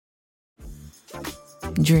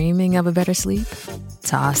Dreaming of a better sleep?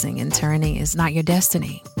 Tossing and turning is not your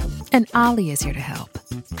destiny. And Ollie is here to help.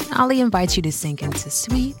 Ollie invites you to sink into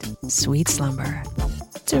sweet, sweet slumber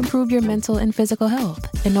to improve your mental and physical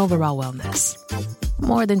health and overall wellness.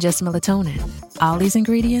 More than just melatonin, Ollie's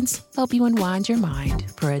ingredients help you unwind your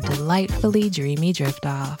mind for a delightfully dreamy drift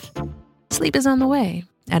off. Sleep is on the way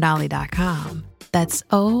at Ollie.com. That's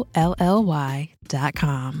OLLY.com.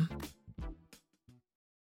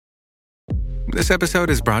 This episode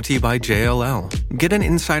is brought to you by JLL. Get an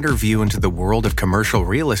insider view into the world of commercial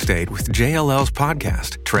real estate with JLL's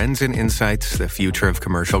podcast, Trends and Insights, the Future of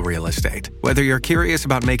Commercial Real Estate. Whether you're curious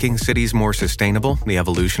about making cities more sustainable, the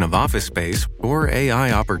evolution of office space, or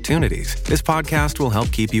AI opportunities, this podcast will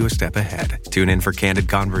help keep you a step ahead. Tune in for candid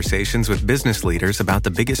conversations with business leaders about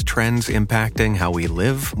the biggest trends impacting how we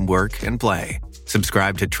live, work, and play.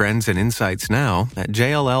 Subscribe to Trends and Insights now at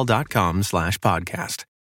jll.com/podcast.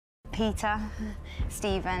 Peter,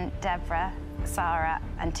 Stephen, Deborah, Sarah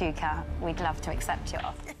and Tuka, we'd love to accept your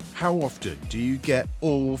offer. How often do you get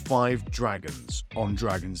all 5 dragons on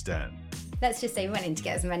Dragon's Den? Let's just say we went in to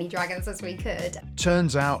get as many dragons as we could.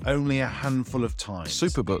 Turns out only a handful of times.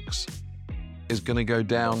 Sooper Books is going to go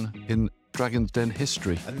down in Dragon's Den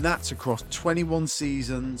history. And that's across 21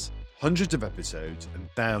 seasons, hundreds of episodes and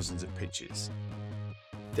thousands of pitches.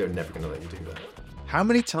 They're never going to let you do that. How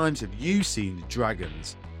many times have you seen the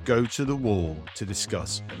dragons go to the wall to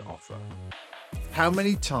discuss an offer? How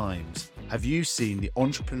many times have you seen the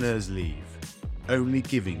entrepreneurs leave, only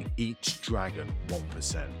giving each dragon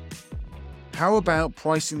 1%? How about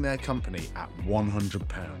pricing their company at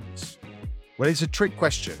 £100? Well, it's a trick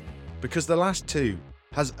question, because the last 2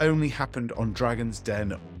 has only happened on Dragon's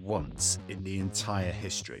Den once in the entire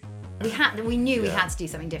history. We knew we had to do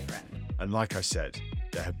something different. And like I said,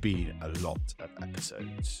 there have been a lot of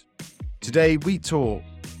episodes. Today we talk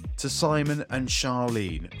to Simon and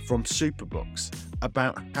Charlene from Sooper Books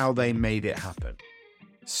about how they made it happen.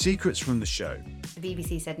 Secrets from the show. The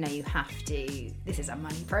BBC said, no, you have to. This is a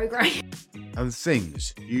money programme. And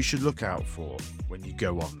things you should look out for when you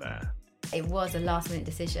go on there. It was a last minute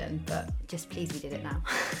decision, but just please we did it now.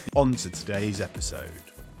 On to today's episode.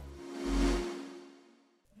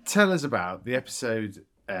 Tell us about the episode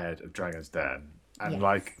aired of Dragon's Den and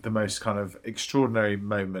like the most kind of extraordinary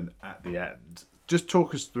moment at the end. Just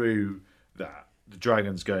talk us through that. The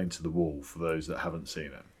dragons going to the wall for those that haven't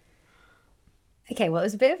seen it. Okay, well,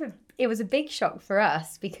 it was a big shock for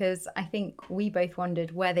us because I think we both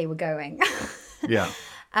wondered where they were going. Yeah.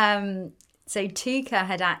 So Tuka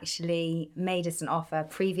had actually made us an offer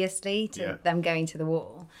previously to them going to the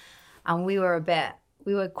wall. And we were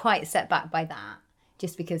quite set back by that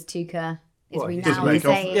just because Tuka is doesn't make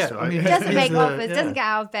offers, doesn't make offers, doesn't get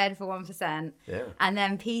out of bed for 1%. Yeah. And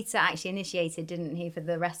then Peter actually initiated, didn't he, for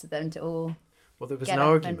the rest of them to all. Well, there was an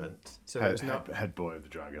argument. So it was not head boy of the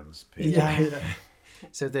dragons. Peter. Yeah.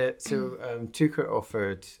 So Tuka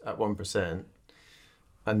offered at 1%,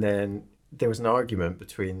 and then there was an argument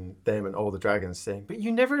between them and all the dragons saying, "But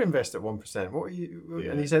you never invest at 1%. What are you?"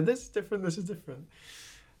 Yeah. And he said, "This is different. This is different."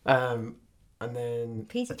 And then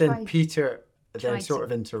Peter sort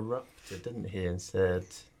of interrupted, didn't he, and said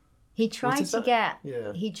he tried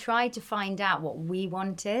to find out what we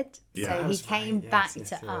wanted. Yeah, so he came back to us.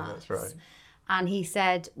 That's right. And he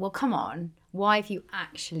said, well, come on, why have you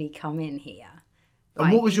actually come in here?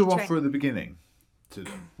 And what was your offer at the beginning to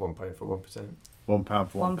them? £1 for 1%. £1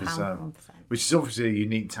 for 1%. Which is obviously a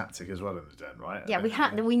unique tactic as well in the Den, right? Yeah,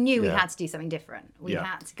 we knew we had to do something different. We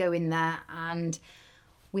had to go in there and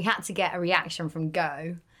we had to get a reaction from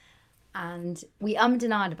Go. And we ummed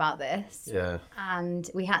and ahed about this. Yeah. And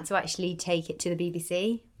we had to actually take it to the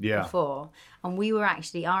BBC before. And we were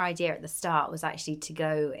actually, our idea at the start was actually to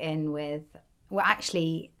go in with, ask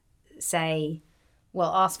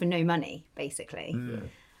for no money, basically. Mm.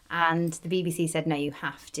 And the BBC said, no, you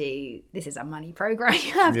have to, this is a money programme.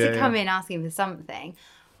 You have to come in asking for something.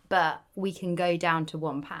 But we can go down to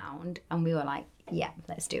 £1. And we were like, yeah,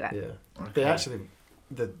 let's do it. Yeah. Okay. They actually...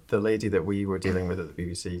 The lady that we were dealing with at the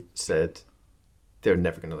BBC said, they're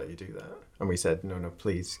never going to let you do that. And we said, no,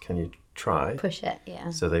 please, can you try? Push it, yeah.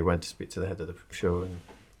 So they went to speak to the head of the show and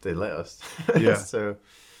they let us. Yeah. So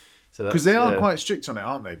because they are quite strict on it,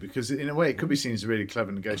 aren't they? Because in a way, it could be seen as a really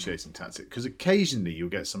clever negotiating tactic. Because occasionally you'll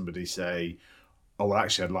get somebody say, oh, well,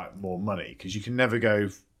 actually, I'd like more money. Because you can never go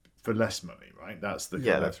for less money, right? That's the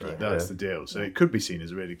that's the deal. So it could be seen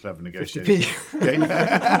as a really clever negotiation.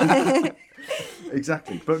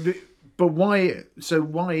 Exactly. But why? So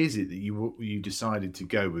why is it that you decided to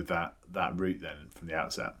go with that route then from the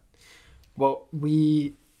outset? Well,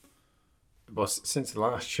 since the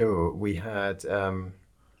last show, we had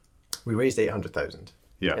We raised 800,000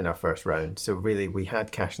 in our first round. So really, we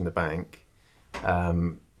had cash in the bank.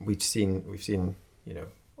 We've seen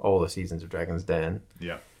all the seasons of Dragon's Den.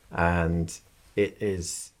 Yeah. And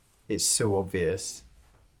it's so obvious.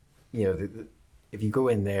 If you go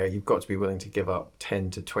in there, you've got to be willing to give up 10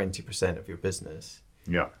 to 20% of your business.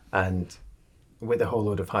 Yeah. And with a whole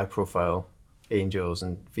load of high-profile angels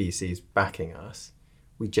and VCs backing us,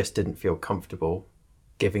 we just didn't feel comfortable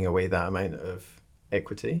giving away that amount of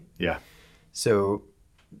equity. Yeah. So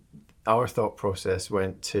our thought process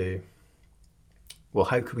went to, well,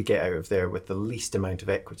 how could we get out of there with the least amount of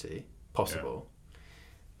equity possible?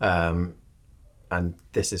 Yeah. And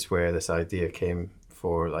this is where this idea came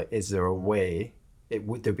for, like, is there a way,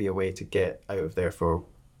 would there be a way to get out of there for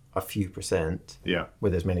a few percent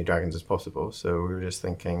with as many dragons as possible? So we were just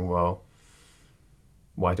thinking, well,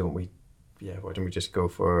 why don't we just go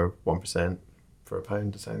for 1% for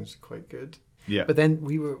 £1? It sounds quite good. Yeah. But then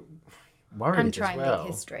we were worried and try as and well.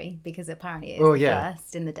 make history, because apparently it's the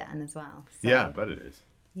first in the Den as well. So. Yeah, but it is.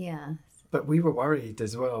 Yeah. But we were worried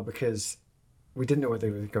as well because we didn't know whether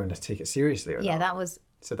they were going to take it seriously or not. Yeah,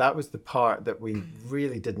 So that was the part that we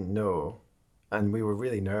really didn't know. And we were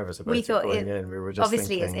really nervous about going in. We were just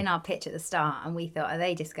obviously thinking, it's in our pitch at the start, and we thought, are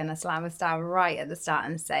they just going to slam us down right at the start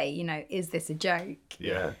and say, is this a joke?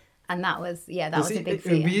 Yeah. And that was a big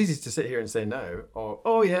fear. It would be easy to sit here and say no, or,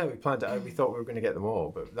 oh yeah, we planned it out. We thought we were going to get them all.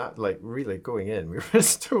 But that, like, really going in, we were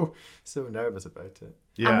still so nervous about it.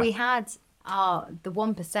 Yeah. And we had the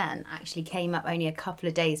 1% actually came up only a couple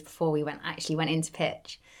of days before we went into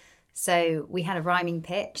pitch. So we had a rhyming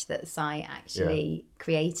pitch that Si actually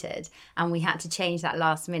created, and we had to change that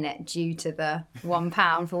last minute due to the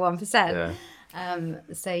 £1 for 1%.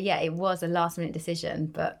 Yeah. It was a last minute decision,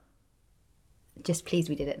 but just pleased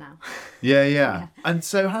we did it now. Yeah. And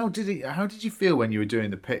so how did you feel when you were doing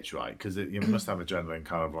the pitch, right? Because you must have adrenaline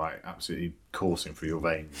kind of like absolutely coursing through your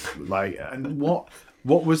veins. Like, and what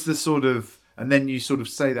was the sort of, and then you sort of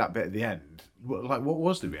say that bit at the end, what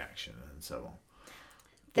was the reaction and so on?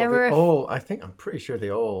 I'm pretty sure they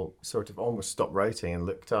all sort of almost stopped writing and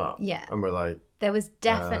looked up. Yeah. And were like... There was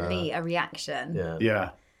definitely a reaction.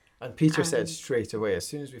 Yeah. And Peter said straight away, as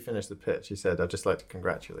soon as we finished the pitch, he said, I'd just like to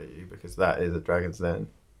congratulate you, because that is a Dragon's Den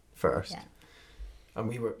first. Yeah. And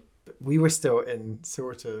we were still in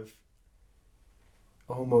sort of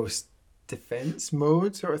almost defense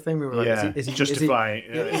mode sort of thing. We were like, is he justifying?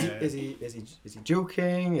 Is he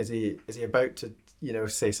joking? Is he about to,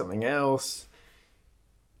 say something else?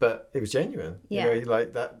 But it was genuine.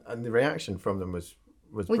 Like that, and the reaction from them was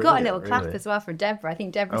we got a little clap as well from Deborah. I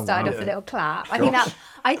think Deborah started off a little clap.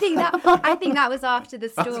 I think that was after the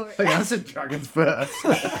story. That's a Dragon's first.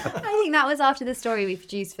 I think that was after the story we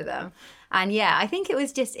produced for them. And I think it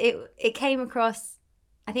was just it came across.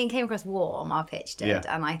 I think it came across warm. Our pitch did,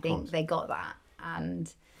 and I think they got that.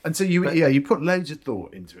 And so you put loads of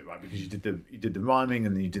thought into it, right? Because you did the rhyming,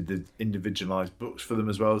 and then you did the individualised books for them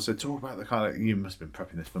as well. So talk about the kind of, you must have been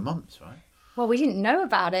prepping this for months, right? Well, we didn't know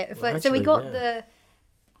about it, so we got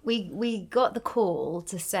we got the call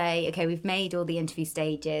to say, okay, we've made all the interview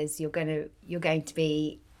stages. You're going to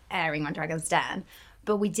be airing on Dragon's Den,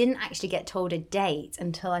 but we didn't actually get told a date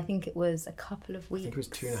until I think it was a couple of weeks. I think it was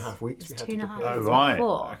 2.5 weeks. It was 2.5 weeks. Oh right,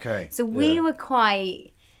 before. Okay. So we were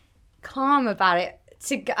quite calm about it.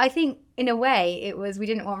 I think in a way we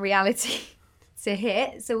didn't want reality to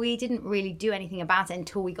hit, so we didn't really do anything about it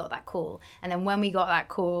until we got that call. And then when we got that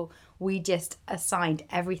call, we just assigned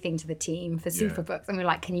everything to the team for Sooper Books, and we were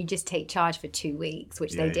like, can you just take charge for 2 weeks,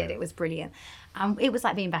 which they did. It was brilliant. It was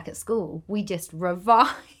like being back at school. We just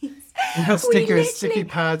revised. Sticky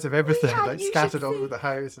pads of everything scattered all over the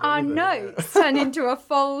house. And our notes turned into a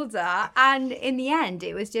folder, and in the end,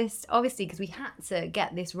 it was just obviously because we had to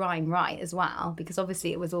get this rhyme right as well, because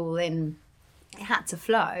obviously it was all in. It had to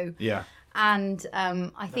flow. Yeah. And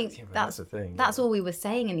I think that's the thing. That's all we were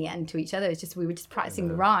saying in the end to each other. It's just we were just practicing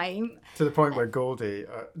the rhyme. To the point where Goldie,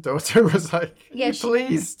 our daughter, was like,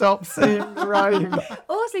 please stop saying the rhyme.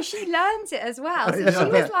 Also, she learned it as well. So she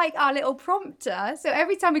was like our little prompter. So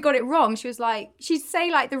every time we got it wrong, she'd say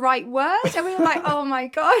like the right word. And we were like, oh my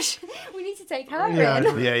gosh, we need to take her in. Yeah, that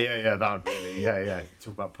would really,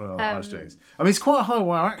 talk about putting on heartstrings. I mean, it's quite a high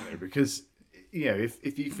wire act though, because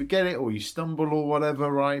if you forget it or you stumble or whatever,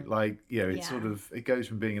 right? Like, it's sort of, it goes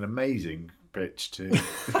from being an amazing pitch to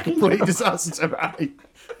a complete disaster, right?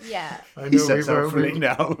 Yeah. I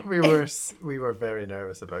know we were very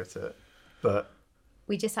nervous about it, but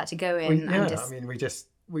we just had to go in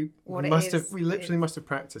we literally must have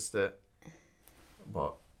practiced it.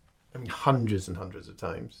 Hundreds and hundreds of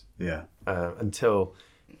times. Yeah. Until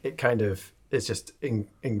it kind of is just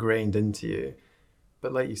ingrained into you.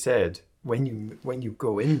 But like you said, when you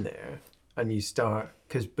go in there and you start,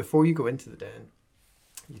 because before you go into the den,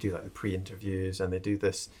 you do like the pre-interviews, and they do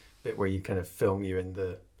this bit where you kind of film you in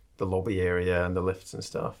the lobby area and the lifts and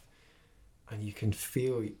stuff, and you can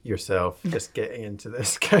feel yourself just getting into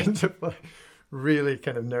this kind of like really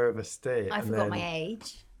kind of nervous state. I forgot my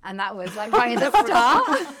age, and that was like right at the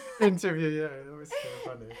start. Interview, yeah, that was so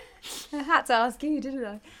funny. I had to ask you, didn't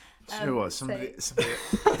I? Do you know what? Somebody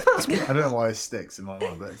I don't know why it sticks in my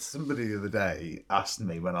mind, but somebody the other day asked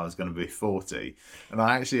me when I was going to be 40, and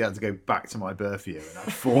I actually had to go back to my birth year and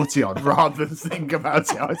add 40 on rather than think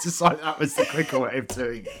about it. I was just like, that was the quicker way of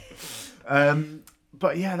doing it.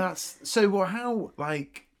 But yeah, that's so. Well, how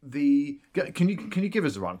like can you give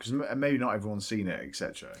us the run, because maybe not everyone's seen it,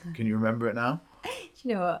 etc. Can you remember it now? Do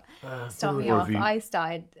you know what? Start me off. I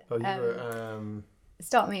started. Oh, you were.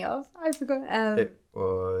 Start me off. I forgot. It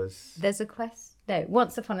was. There's a quest. No,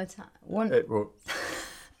 once upon a time.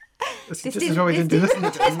 This is why we didn't do this in the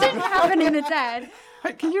den. This didn't happen in the den.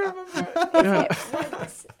 Can you remember?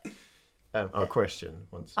 Our question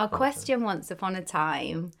once. Our question once upon a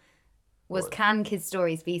time was: can kids'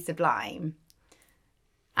 stories be sublime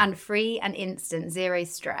and free and instant, zero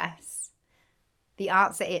stress? The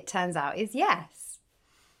answer, it turns out, is yes.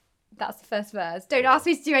 That's the first verse. Don't ask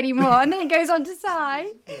me to do any more. And then it goes on to sigh.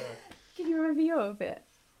 Yeah. Can you remember your bit?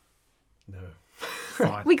 No.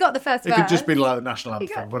 Fine. We got the first verse. It could just be like the national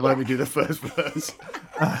anthem, but let me do the first verse.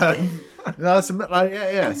 No, it's like,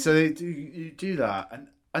 yeah. So you do that.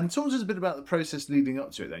 And talk to us a bit about the process leading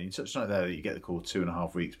up to it then. You touched on it there that you get the call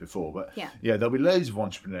 2.5 weeks before, but yeah, there'll be loads of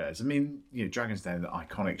entrepreneurs. I mean, Dragon's Den, the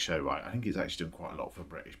iconic show, right? I think it's actually done quite a lot for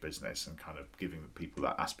British business and kind of giving people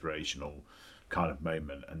that aspirational kind of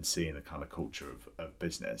moment and seeing the kind of culture of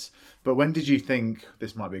business. But when did you think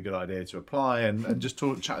this might be a good idea to apply, and just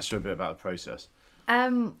chat us through a bit about the process?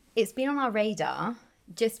 It's been on our radar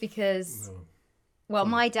just because... Well,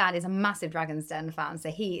 my dad is a massive Dragon's Den fan, so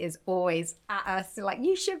he is always at us, like,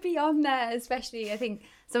 you should be on there. Especially, I think,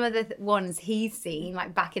 some of the ones he's seen,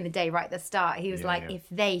 like, back in the day, right at the start, he was if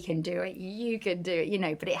they can do it, you can do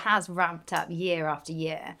it, But it has ramped up year after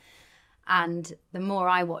year. And the more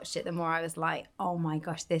I watched it, the more I was like, oh, my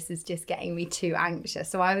gosh, this is just getting me too anxious.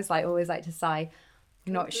 So I was, like, always like to Sai,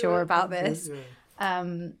 not sure about this.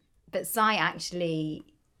 But Sai actually...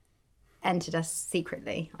 entered us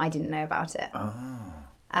secretly. I didn't know about it.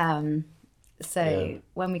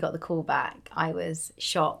 When we got the call back, I was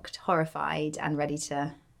shocked, horrified, and ready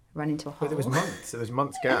to run into a hole. But there was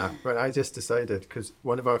months gap. But I just decided, because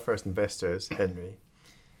one of our first investors, Henry,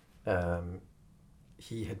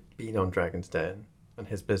 he had been on Dragon's Den, and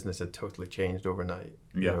his business had totally changed overnight.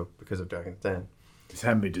 Because of Dragon's Den. It's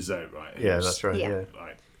Henry Dessert, right? That's right. Yeah.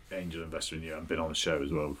 Like angel investor in you, and been on the show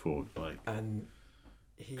as well before. And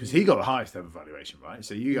because he got the highest ever valuation, right?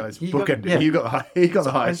 So you guys bookended. You got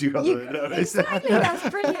the highest. You got the lowest. Exactly. That's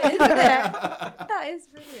brilliant, isn't it? That is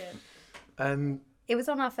brilliant. And it was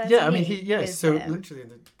on our first. Yeah, I mean, So literally,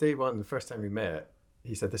 the day one, the first time we met,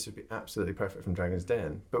 he said this would be absolutely perfect from Dragon's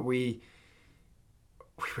Den, but we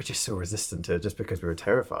were just so resistant to it, just because we were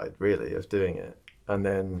terrified, really, of doing it. And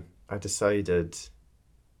then I decided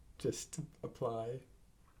just to apply.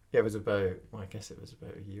 Yeah, it was about. Well, I guess it was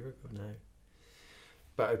about a year ago now.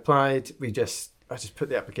 But I applied, I just put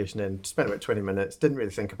the application in, spent about 20 minutes, didn't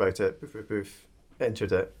really think about it,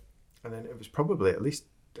 entered it. And then it was probably at least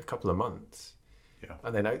a couple of months. Yeah.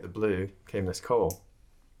 And then out the blue came this call.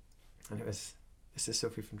 And it was, this is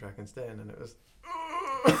Sophie from Dragon's Den. And it was,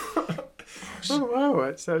 oh wow,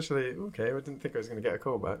 it's actually, okay, I didn't think I was going to get a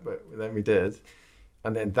call back, but then we did.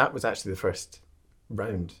 And then that was actually the first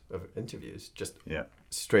round of interviews, just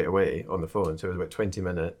straight away on the phone. So it was about 20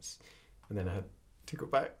 minutes. And then I had to go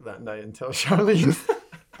back that night and tell Charlene.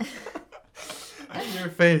 And your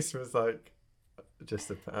face was like just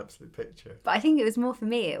an absolute picture. But I think it was more for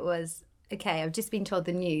me. It was okay. I've just been told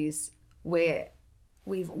the news. We're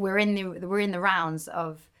in the rounds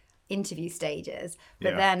of interview stages,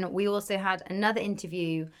 but then we also had another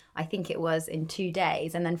interview. I think it was in 2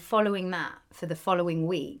 days, and then following that, for the following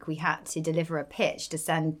week, we had to deliver a pitch to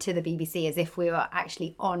send to the BBC as if we were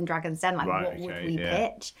actually on Dragon's Den. What would we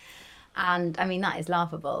pitch? And I mean, that is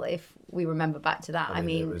laughable if we remember back to that. I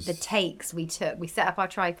mean the takes we took, we set up our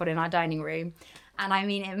tripod in our dining room. And I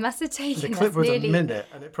mean, it must have taken the clip was a minute,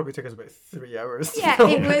 and it probably took us about 3 hours. Yeah,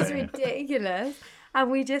 it was ridiculous.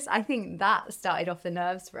 And I think that started off the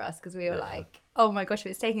nerves for us, because we were like, oh my gosh,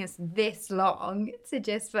 it's taking us this long to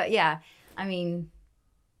just, but yeah, I mean,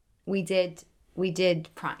 we did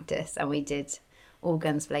practice, and we did all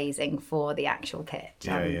guns blazing for the actual pitch,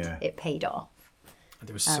 and it paid off.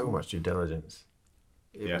 There was so much due diligence.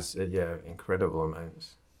 It was incredible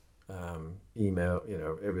amounts. Email,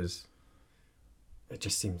 it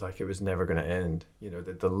just seemed like it was never going to end.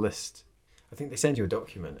 The list, I think they send you a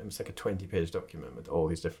document. It was like a 20-page document with all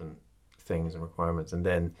these different things and requirements. And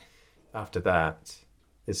then after that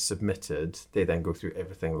is submitted, they then go through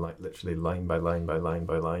everything, like literally line by line by line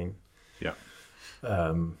by line. Yeah.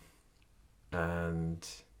 And,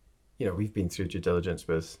 we've been through due diligence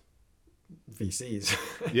with VCs.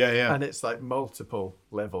 Yeah. And it's like multiple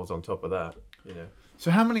levels on top of that,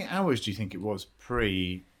 So how many hours do you think it was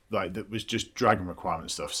that was just Dragon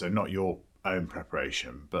requirement stuff? So not your own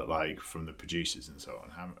preparation, but like from the producers and so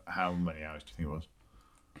on. How many hours do you think it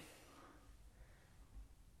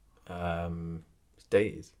was?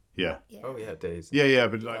 Days. Yeah. Oh yeah, days. Yeah,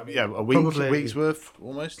 but a week's worth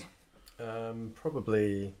almost.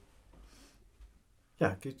 Probably.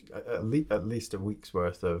 Yeah, good. At least a week's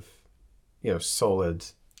worth of, solid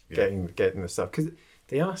getting the stuff, because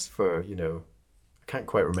they asked for, I can't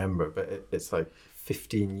quite remember, but it's like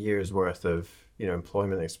 15 years worth of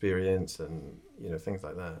employment experience and things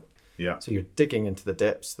like that. Yeah. So you're digging into the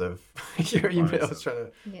depths of your emails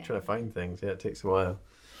trying to find things. Yeah, it takes a while.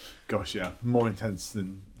 Gosh, yeah, more intense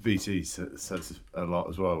than VT says a lot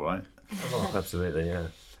as well, right? Oh, absolutely, yeah.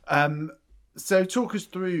 So talk us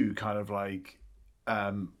through kind of like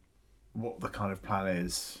what the kind of plan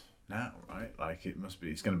is now, right? Like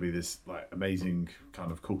it's going to be this like amazing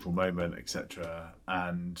kind of cultural moment, etc.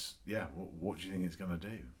 And yeah, what do you think it's going to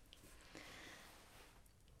do?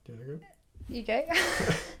 Do you want to go? You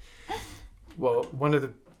go. Well, one of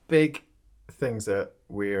the big things that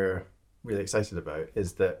we're really excited about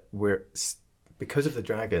is that because of the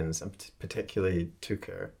dragons, and particularly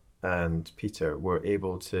Tuka and Peter, we're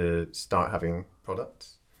able to start having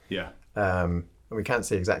products. Yeah. And we can't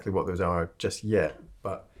say exactly what those are just yet,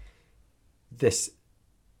 but it's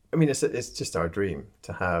just our dream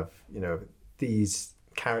to have, these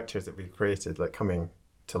characters that we've created like coming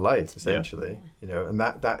to life essentially, and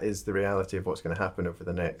that is the reality of what's going to happen over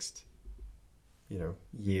the next,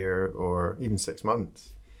 year or even 6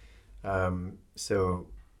 months. So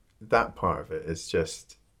that part of it is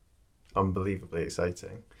just unbelievably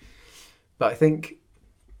exciting. But I think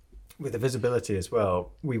with the visibility as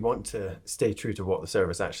well, we want to stay true to what the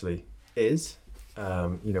service actually is.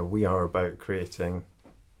 We are about creating,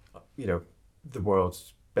 the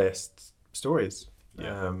world's best stories.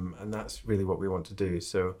 Yeah. And that's really what we want to do.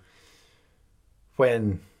 So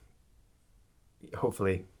when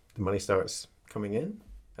hopefully the money starts coming in,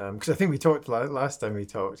 because I think we talked last time we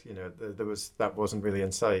talked, that wasn't really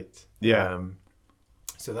in sight. Yeah.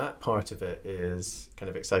 So that part of it is kind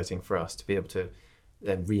of exciting for us to be able to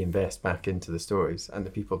then reinvest back into the stories and the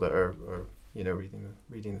people that are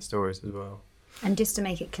reading the stories as well. And just to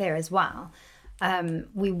make it clear as well,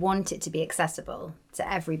 we want it to be accessible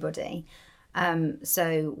to everybody.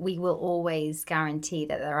 So we will always guarantee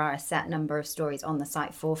that there are a set number of stories on the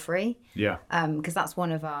site for free. Yeah. Because that's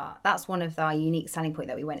one of our unique selling point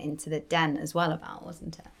that we went into the den as well about,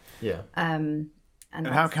 wasn't it? Yeah. And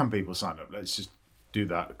how can people sign up? Let's just do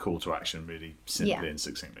that call to action really simply and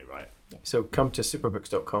succinctly, right? So come to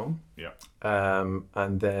superbooks.com. Yeah.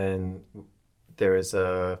 And then there is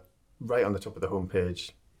right on the top of the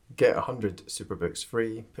homepage, get 100 Superbooks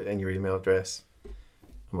free, put in your email address, and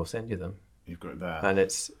we'll send you them. You've got it there. And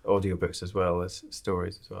it's audiobooks as well as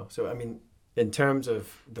stories as well. So, in terms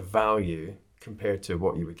of the value compared to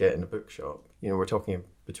what you would get in a bookshop, we're talking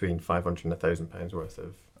between £500 and £1,000 worth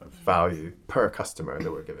of value per customer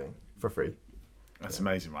that we're giving for free. That's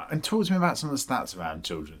amazing, right? And talk to me about some of the stats around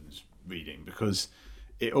children's reading, because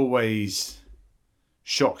it always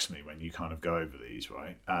shocks me when you kind of go over these,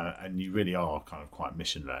 right? And you really are kind of quite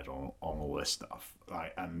mission-led on all this stuff.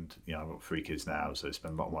 Like, and, I've got 3 kids now, so I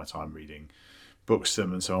spend a lot of my time reading books to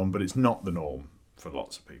them and so on, but it's not the norm for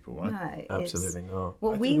lots of people, right? No, absolutely not.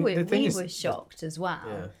 Well, we were shocked as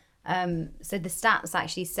well. Yeah. So the stats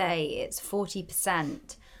actually say it's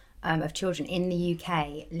 40% of children in the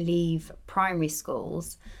UK leave primary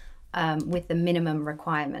schools with the minimum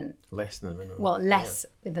requirement. Less than the minimum. Well, less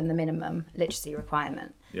than the minimum literacy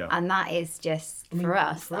requirement. Yeah. And that is just, for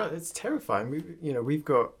us, it's terrifying. We've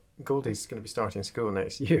got Goldie's going to be starting school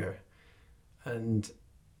next year, and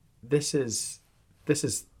this is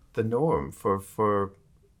the norm for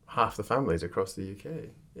half the families across the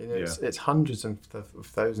UK. It's hundreds of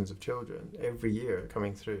thousands of children every year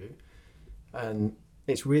coming through, and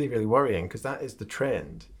it's really, really worrying because that is the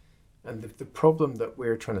trend. And the problem that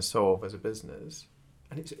we're trying to solve as a business,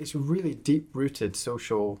 and it's a really deep-rooted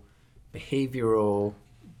social, behavioural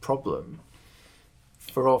problem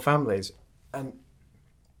for all families. And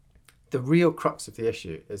the real crux of the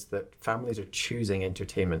issue is that families are choosing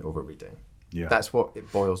entertainment over reading. Yeah. That's what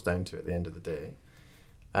it boils down to at the end of the day.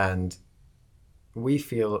 And we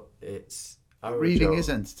feel it's our reading job. is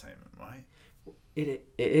entertainment, right? It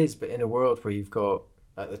is, but in a world where you've got,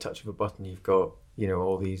 at the touch of a button, you've got,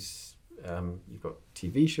 all these, you've got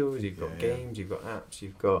TV shows, you've got games, you've got apps,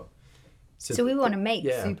 you've got... So we want to make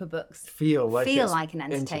Sooper books feel like an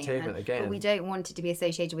entertainment again. But we don't want it to be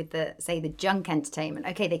associated with the junk entertainment.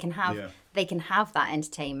 Okay, they can have that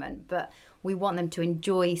entertainment, but we want them to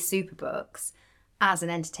enjoy Sooper books as an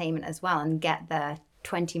entertainment as well and get their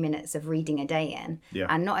 20 minutes of reading a day in. Yeah.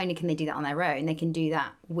 And not only can they do that on their own, they can do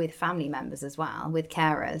that with family members as well, with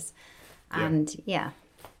carers. And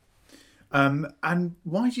and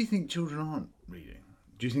why do you think children aren't reading?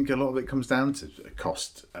 Do you think a lot of it comes down to a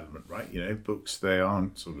cost element, right? Books, they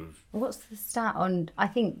aren't sort of... What's the stat on... I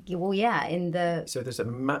think, in the... So there's a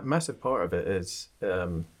massive part of it is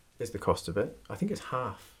the cost of it. I think it's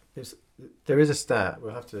half. There is a stat,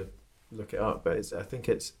 we'll have to look it up, but I think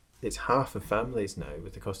it's half of families now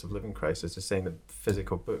with the cost of living crisis are saying that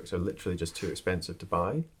physical books are literally just too expensive to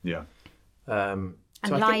buy. Yeah. And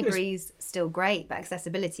libraries still great, but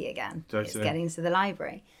accessibility again. It's getting to the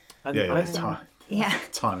library. And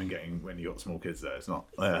time and getting when you got small kids there, it's not.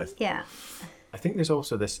 Yeah. I think there's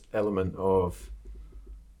also this element of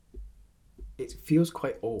it feels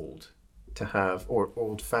quite old to have, or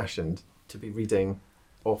old-fashioned to be reading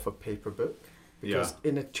off a paper book, because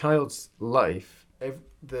in a child's life,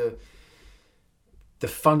 the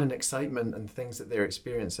fun and excitement and things that they're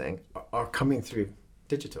experiencing are coming through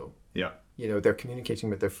digital. Yeah. They're communicating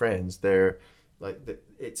with their friends. They're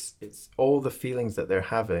it's all the feelings that they're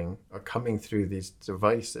having are coming through these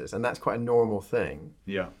devices, and that's quite a normal thing.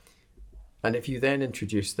 Yeah. And if you then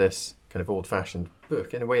introduce this kind of old-fashioned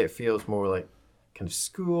book, in a way it feels more like kind of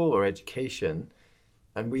school or education,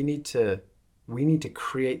 and we need to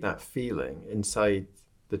create that feeling inside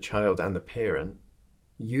the child and the parent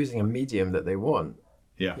using a medium that they want.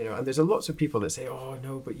 Yeah. And there's lots of people that say, oh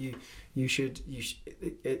no, but you should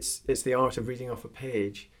it's the art of reading off a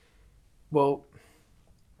page. Well,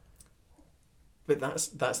 but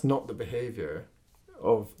that's not the behavior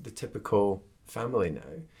of the typical family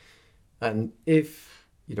now. And if,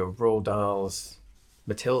 Roald Dahl's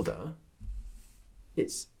Matilda,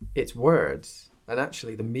 it's words, and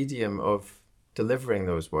actually the medium of delivering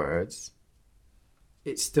those words,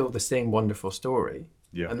 it's still the same wonderful story.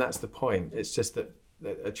 Yeah. And that's the point. It's just that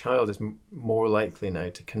a child is more likely now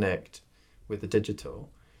to connect with the digital,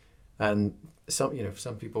 and some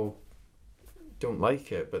people don't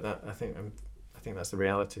like it, but I think that's the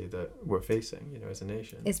reality that we're facing, as a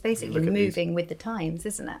nation. It's basically moving with the times,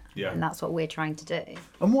 isn't it? Yeah. And that's what we're trying to do.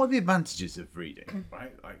 And what are the advantages of reading,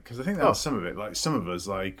 right? Because I think that's some of it. Like some of us,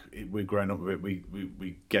 we're growing up with it,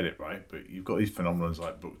 we get it, right? But you've got these phenomena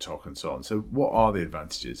like book talk and so on. So what are the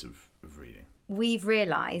advantages of reading? We've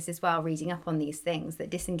realised as well, reading up on these things, that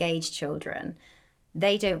disengaged children,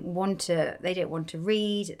 they don't want to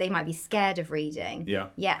read. They might be scared of reading. Yeah.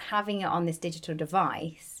 Yet having it on this digital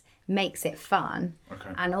device makes it fun,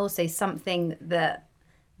 and also something that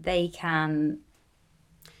they can.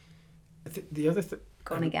 The other thing.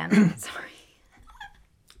 Go on again. Sorry.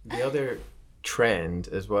 The other trend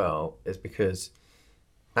as well is because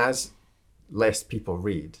as less people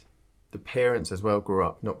read, the parents as well grow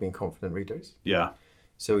up not being confident readers. Yeah.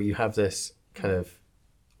 So you have this kind of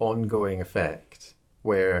ongoing effect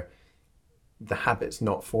where the habit's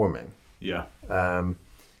not forming. Yeah.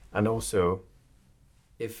 And also,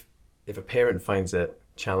 if a parent finds it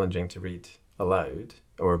challenging to read aloud,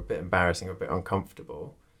 or a bit embarrassing or a bit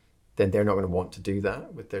uncomfortable, then they're not going to want to do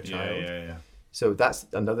that with their child. Yeah. So that's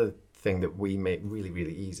another thing that we make really,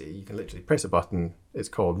 really easy. You can literally press a button. It's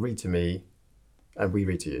called Read to Me, and we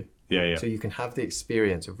read to you. Yeah. So you can have the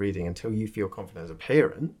experience of reading until you feel confident as a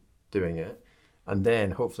parent doing it, and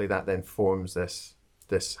then hopefully that then forms this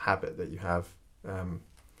habit that you have.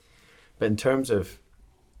 But in terms of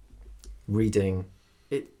reading,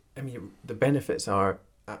 the benefits are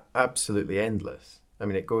absolutely endless.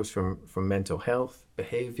 It goes from mental health,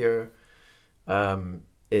 behaviour.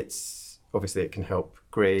 It's obviously it can help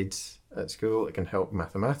grades at school. It can help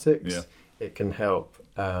mathematics. Yeah. It can help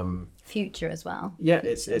future as well. Yeah,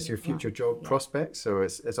 it's your future job prospects. So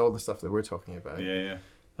it's all the stuff that we're talking about. Yeah.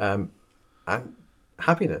 And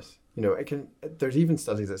happiness. It can. There's even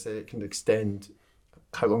studies that say it can extend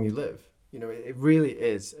how long you live. It really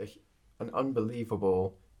is an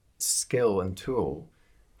unbelievable skill and tool,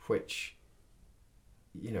 which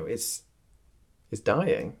it's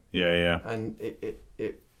dying. Yeah. And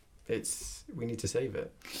it's we need to save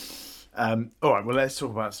it. All right, well, let's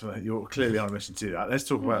talk about some of, you're clearly on a mission to do that. Let's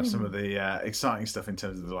talk about some of the exciting stuff in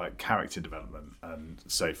terms of the, like, character development and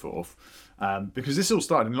so forth. Because this all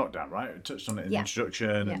started in lockdown, right? We touched on it in the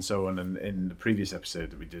introduction and so on, and in the previous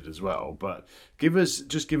episode that we did as well. But give us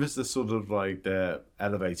the sort of like the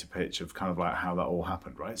elevator pitch of kind of like how that all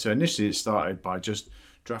happened, right? So initially it started by just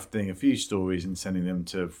drafting a few stories and sending them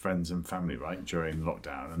to friends and family, right, during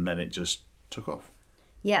lockdown, and then it just took off.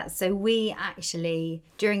 Yeah, so we actually,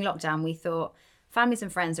 during lockdown, we thought, families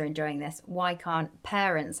and friends are enjoying this. Why can't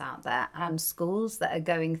parents out there and schools that are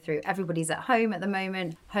going through, everybody's at home at the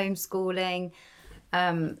moment, homeschooling.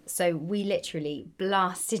 So we literally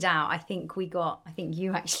blasted out. I think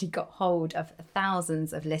you actually got hold of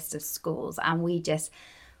thousands of lists of schools, and we just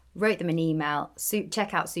wrote them an email.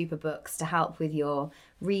 Check out Sooper books to help with your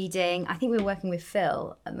reading. I think we're working with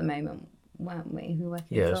Phil at the moment, weren't we? Who were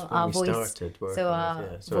working with Phil? Our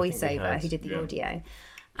voiceover, who did the audio.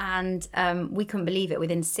 And we couldn't believe it.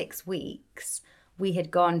 Within 6 weeks, we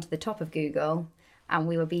had gone to the top of Google, and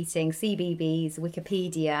we were beating CBeebies,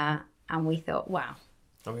 Wikipedia, and we thought, wow.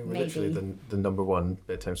 I mean, we're literally the number one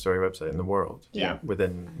bedtime story website in the world. Yeah.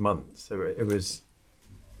 Within months, so it was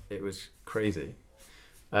crazy,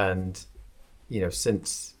 and you know,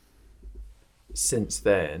 since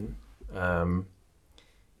then,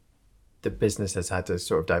 the business has had to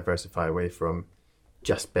sort of diversify away from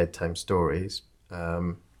just bedtime stories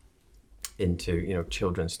into, you know,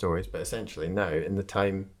 children's stories. But essentially now, in the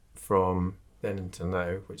time from then until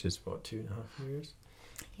now, which is what, 2.5 years,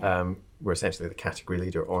 we're essentially the category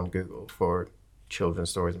leader on Google for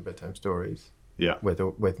children's stories and bedtime stories. Yeah,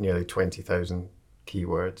 with nearly 20,000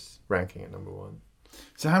 keywords, ranking at number one.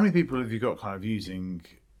 So how many people have you got kind of using,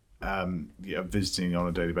 visiting on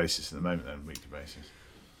a daily basis at the moment, then, weekly basis?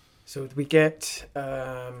 So we get,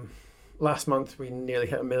 last month we nearly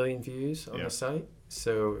hit 1 million views on the site.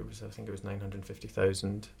 So I think it was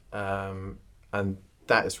 950,000. And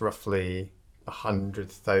that is roughly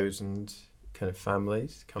 100,000 kind of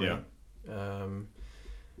families coming.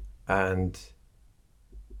 And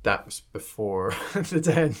that was before the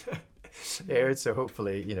 10 aired, so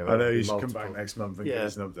hopefully, you know. I know you should come back next month and give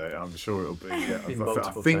us an update. I'm sure it'll be. I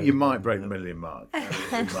think you might break the million mark.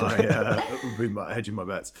 Would be hedging my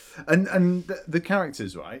bets. And the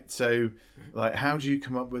characters, right? So, like, how do you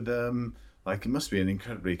come up with them? Like, it must be an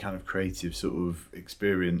incredibly kind of creative sort of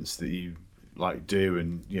experience that you like do,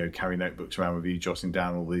 and you know, carry notebooks around with you, jotting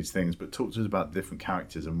down all these things. But talk to us about the different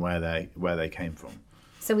characters and where they came from.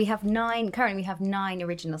 So we have 9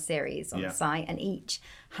 original series on the site, and each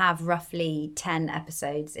have roughly 10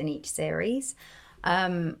 episodes in each series.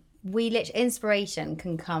 Inspiration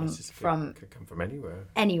can come from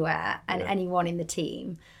anywhere and anyone in the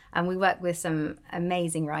team. And we work with some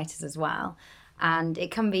amazing writers as well. And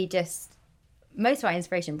it can be just, most of our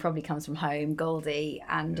inspiration probably comes from home, Goldie,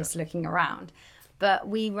 and just looking around. But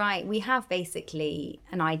we have basically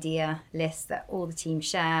an idea list that all the team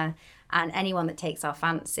share. And anyone that takes our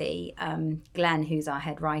fancy, Glenn, who's our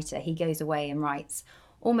head writer, he goes away and writes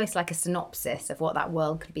almost like a synopsis of what that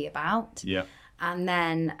world could be about. Yeah. And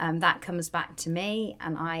then that comes back to me,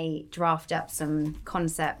 and I draft up some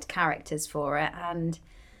concept characters for it. And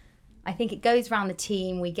I think it goes around the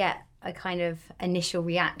team. We get a kind of initial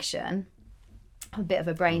reaction, a bit of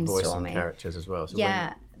a brainstorming. Voice and characters as well. So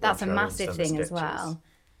that's a massive thing as well.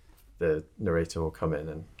 The narrator will come in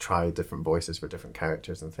and try different voices for different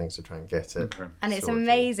characters and things to try and get it. Okay. And it's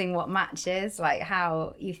amazing what matches, like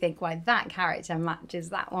how you think, why that character matches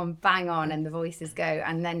that one bang on, and the voices go.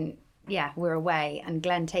 And then, we're away, and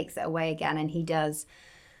Glenn takes it away again, and he does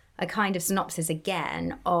a kind of synopsis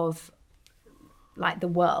again of like the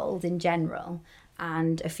world in general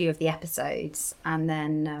and a few of the episodes. And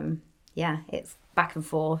then, it's back and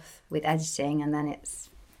forth with editing, and then it's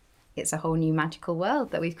a whole new magical world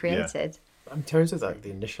that we've created. Yeah. In terms of like the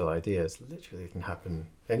initial ideas, literally it can happen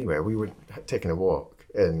anywhere. We were taking a walk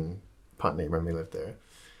in Putney when we lived there,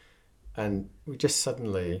 and we just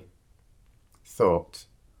suddenly thought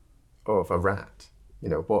of a rat. You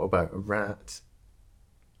know, what about a rat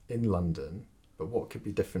in London? But what could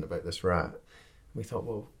be different about this rat? And we thought,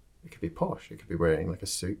 well, it could be posh. It could be wearing like a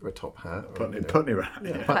suit or a top hat. Or, Putney rat.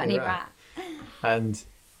 Yeah, Putney rat. And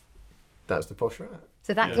that's the posh rat.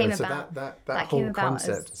 So that came about. That whole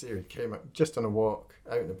concept series came up just on a walk,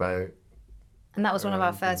 out and about. And that was one of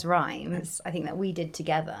our first rhymes, I think, that we did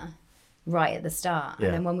together right at the start. Yeah.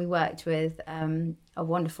 And then when we worked with a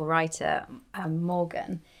wonderful writer,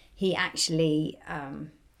 Morgan, he actually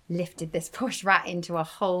lifted this posh rat into a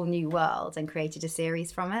whole new world and created a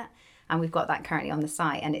series from it. And we've got that currently on the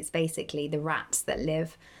site. And it's basically the rats that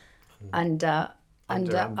live under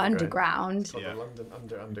underground. It's called the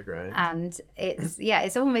London Underground. And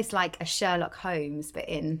it's almost like a Sherlock Holmes, but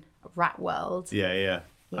in rat world. Yeah.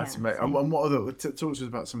 That's amazing. And what other? Talk to us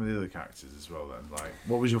about some of the other characters as well. Then, like,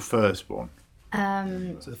 what was your first one?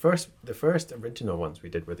 So the first original ones we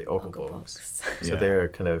did were the Ogglebugs. So they're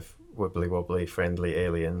kind of wibbly wobbly, friendly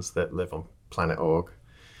aliens that live on planet Ogg,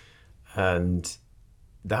 and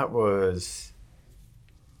that was.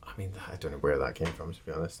 I mean, I don't know where that came from, to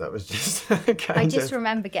be honest. That was just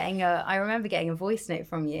remember getting a voice note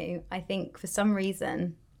from you. I think for some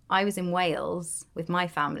reason I was in Wales with my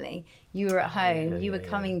family. You were at home. You were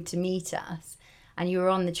coming to meet us, and you were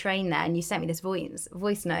on the train there, and you sent me this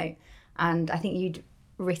voice note. And I think you'd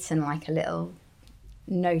written like a little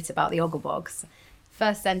note about the Ogglebugs.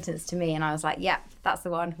 First sentence to me, and I was like, "Yeah, that's the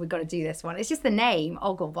one. We've got to do this one." It's just the name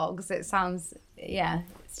Ogglebugs. It sounds,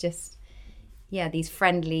 it's just. These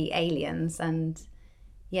friendly aliens, and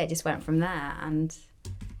it just went from there. And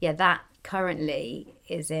that currently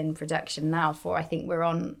is in production now I think we're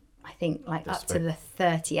on up to the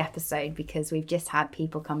 30 episode, because we've just had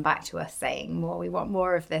people come back to us saying we want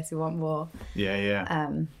more of this, we want more.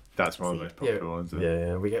 That's one of the most popular ones. We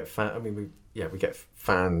get we get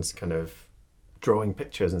fans kind of drawing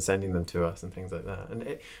pictures and sending them to us and things like that.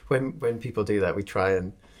 And when people do that, we try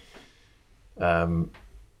and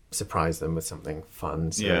surprise them with something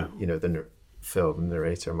fun. So, the film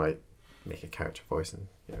narrator might make a character voice and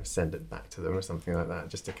send it back to them or something like that,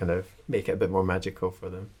 just to kind of make it a bit more magical for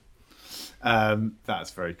them.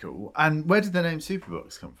 That's very cool. And where did the name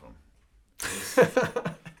Superbooks come from?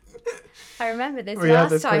 I remember this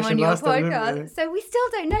last time on your podcast. So we still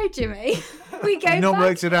don't know, Jimmy. We go You've not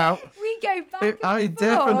worked it out. We go back. I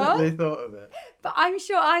definitely thought of it. But I'm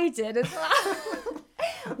sure I did as well.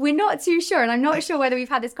 We're not too sure, and I'm not sure whether we've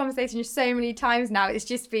had this conversation so many times now. It's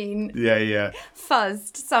just been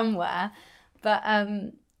fuzzed somewhere. But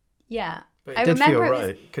But I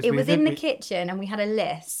remember it was in the kitchen, and we had a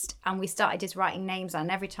list, and we started just writing names down.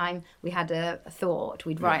 Every time we had a thought,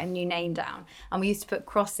 we'd write a new name down, and we used to put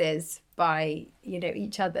crosses by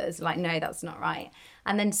each other's. Like, no, that's not right.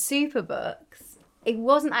 And then Superbooks, it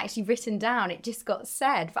wasn't actually written down; it just got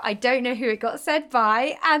said. But I don't know who it got said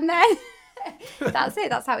by, and then. That's it.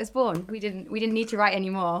 That's how it was born. We didn't need to write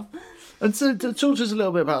anymore. And so, talk to us a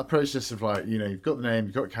little bit about the process of, like, you've got the name,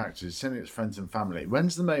 you've got characters, sending it to friends and family.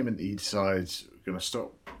 When's the moment that you decide we're going to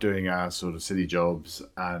stop doing our sort of city jobs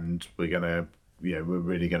and we're going to, we're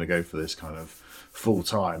really going to go for this kind of full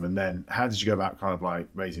time? And then how did you go about kind of like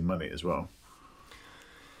raising money as well?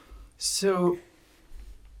 So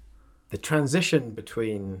the transition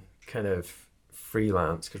between kind of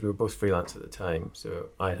freelance, because we were both freelance at the time, so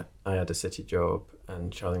I had a city job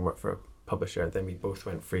and Charlene worked for a publisher, and then we both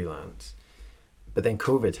went freelance. But then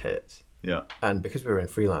COVID hit, and because we were in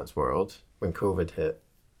freelance world, when COVID hit,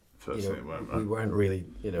 we weren't really,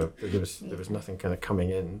 there was nothing kind of coming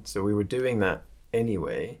in, so we were doing that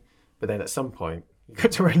anyway. But then at some point you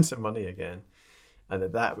got to earn some money again, and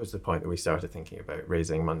that was the point that we started thinking about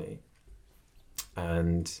raising money.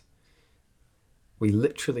 And we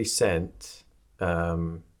literally sent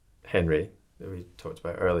Henry, that we talked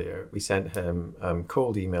about earlier, we sent him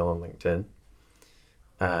cold email on LinkedIn,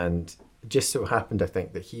 and it just so happened, I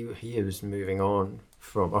think, that he was moving on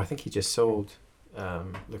from, I think he just sold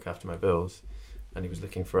Look After My Bills, and he was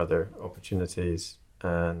looking for other opportunities,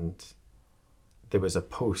 and there was a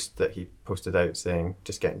post that he posted out saying,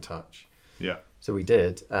 just get in touch. Yeah. So we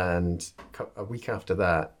did, and a week after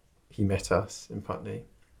that, he met us in Putney,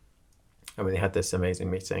 and we had this amazing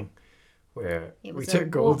meeting where we took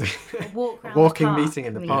Goldie a walking meeting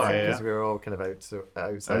in the park, because we were all kind of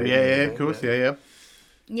outside. Of course, yeah.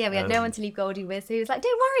 Yeah, we had no one to leave Goldie with, so he was like,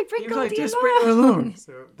 don't worry, bring Goldie just along. Bring her along.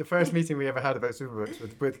 So the first meeting we ever had about Superbooks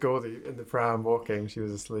was with Goldie in the pram walking. She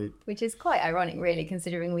was asleep. Which is quite ironic, really,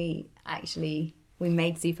 considering we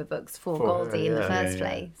made Superbooks for Goldie in the first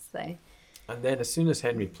place. So. And then as soon as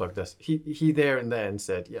Henry plugged us, he there and then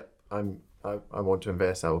said, yep, I want to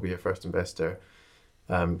invest, I will be your first investor.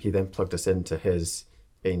 He then plugged us into his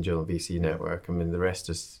angel and VC network. I mean, the rest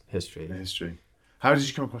is history. How did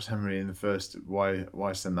you come across Henry in the first?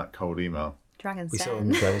 Why send that cold email? Dragon's Den.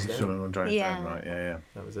 We saw him on Dragon's Den, right? Yeah.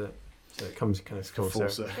 That was it. So it comes kind of full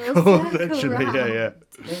circle. Literally, yeah.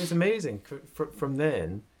 It was amazing. From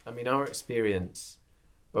then, I mean, our experience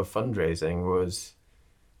of fundraising was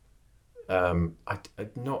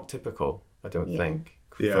not typical, I don't think.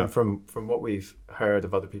 Yeah. From what we've heard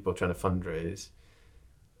of other people trying to fundraise,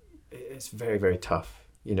 it's very, very tough.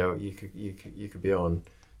 You could be on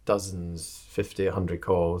dozens, 50, 100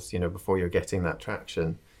 calls, before you're getting that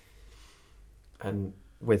traction. And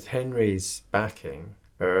with Henry's backing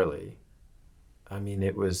early, I mean,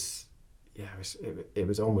 it was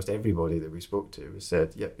almost everybody that we spoke to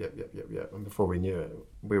said, yep. And before we knew it,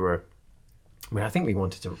 I think we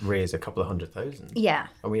wanted to raise a couple of 100,000. Yeah.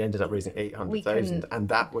 And we ended up raising 800,000. And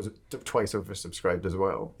that was twice oversubscribed as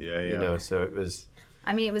well. Yeah. So it was...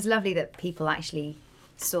 I mean, it was lovely that people actually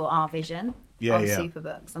saw our vision of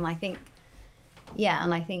Superbooks. And I think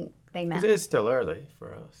they met. It is still early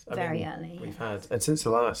for us. Very early. We've had, and since the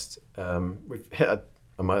last, we've hit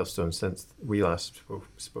a milestone since we last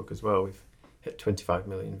spoke as well. We've hit 25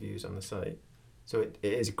 million views on the site. So it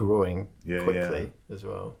is growing quickly as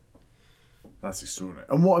well. That's extraordinary.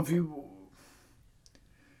 And what have you...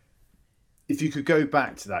 If you could go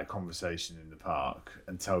back to that conversation in the park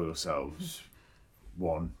and tell yourselves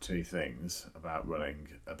 1, 2 things about running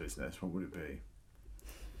a business, what would it be?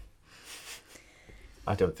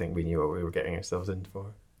 I don't think we knew what we were getting ourselves in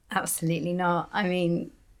for. Absolutely not. I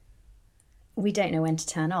mean, we don't know when to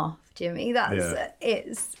turn off. Do you mean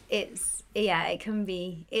it can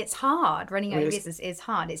be, it's hard. Running a business is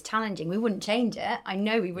hard. It's challenging. We wouldn't change it. I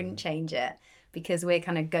know we wouldn't change it because we're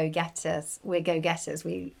kind of go-getters. We're go-getters.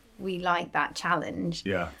 We like that challenge.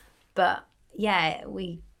 Yeah. But yeah,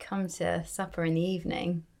 we come to supper in the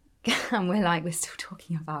evening and we're still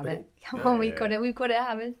talking about it. Come on, we've got to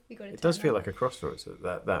have it. It does feel like a crossroads.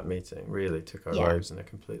 That meeting really took our lives in a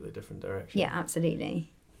completely different direction. Yeah, absolutely.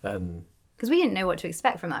 And because we didn't know what to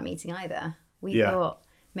expect from that meeting either. We thought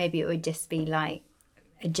maybe it would just be like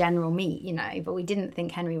a general meet, but we didn't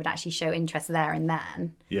think Henry would actually show interest there and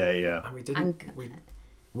then. Yeah. And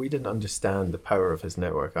we didn't understand the power of his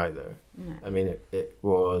network either. No. I mean, it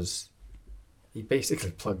was, he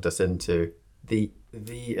basically plugged us into the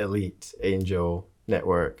elite angel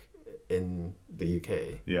network in the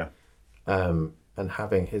UK. Yeah. And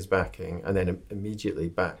having his backing, and then immediately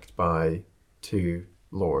backed by 2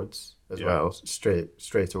 lords as well,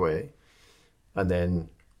 straight away, and then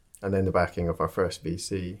the backing of our first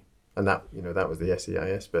VC, and that was the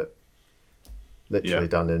SEIS bit, literally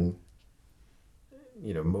done in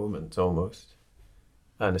moments almost,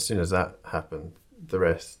 and as soon as that happened, the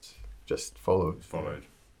rest just followed.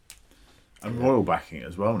 And royal backing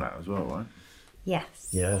as well now, right? Yes.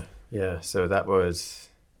 Yeah. So that was,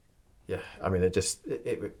 I mean,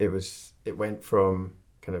 it went from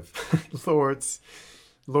kind of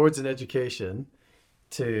lords in education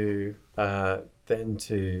to then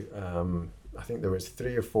to I think there was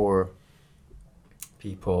 3 or 4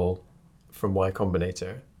 people from Y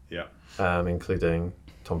Combinator, including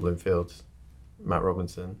Tom Bloomfield, Matt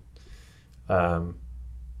Robinson,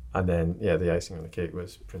 and then the icing on the cake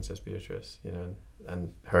was Princess Beatrice,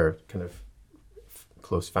 and her kind of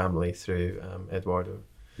close family through Eduardo,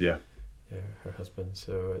 her husband.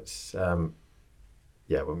 So it's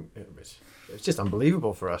it was just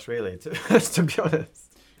unbelievable for us, really, to be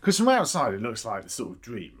honest. Because from outside, it looks like the sort of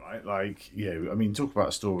dream, right? Like, I mean, talk about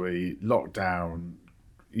a story, lockdown,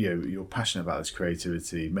 you're passionate about this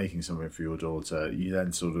creativity, making something for your daughter. You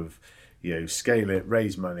then sort of, scale it,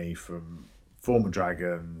 raise money from former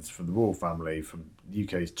dragons, from the royal family, from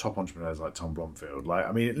UK's top entrepreneurs like Tom Blomfield. Like,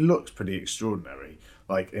 I mean, it looks pretty extraordinary,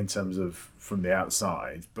 like in terms of from the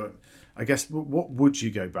outside. But I guess what would you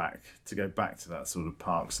go back to that sort of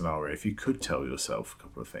park scenario? If you could tell yourself a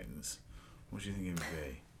couple of things, what do you think it would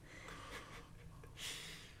be?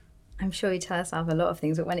 I'm sure you tell yourself a lot of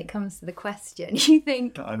things, but when it comes to the question, you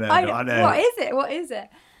think, I know. What is it?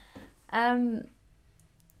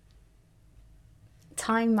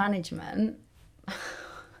 Time management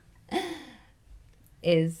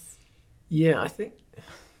is... Yeah, I think...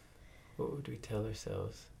 What would we tell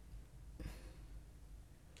ourselves?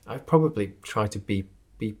 I'd probably try to be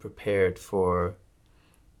prepared for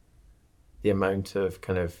the amount of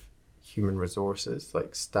kind of human resources,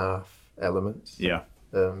 like staff elements. Yeah.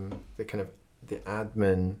 The kind of the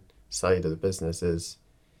admin side of the business is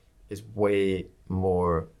way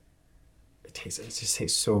more. It just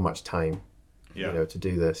takes so much time, to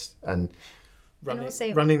do this, and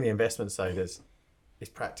running the investment side is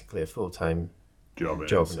practically a full-time job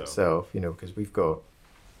in itself. Because we've got,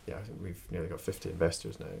 I think we've nearly got 50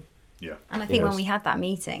 investors now. Yeah. And I think when we had that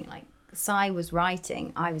meeting, like Sai was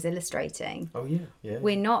writing, I was illustrating. Oh yeah.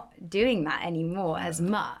 We're not doing that anymore as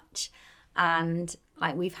much, and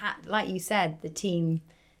like we've had, like you said, the team,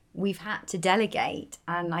 we've had to delegate.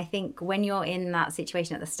 And I think when you're in that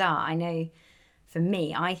situation at the start, I know for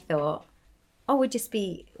me, I thought, we'll just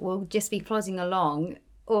be plodding along,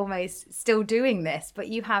 almost still doing this. But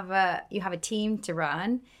you have a team to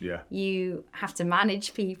run. Yeah. You have to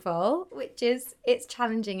manage people, it's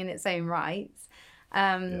challenging in its own rights.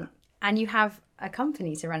 And you have a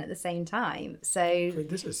company to run at the same time. So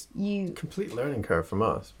this is complete learning curve from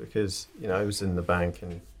us, because I was in the bank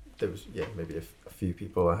and there was maybe a few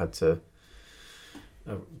people I had to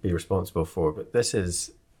be responsible for, but this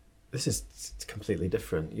is completely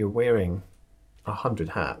different. You're wearing 100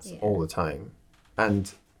 hats all the time,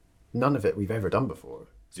 and none of it we've ever done before.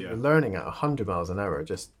 So you're learning at 100 miles an hour,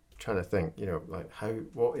 just trying to think, like how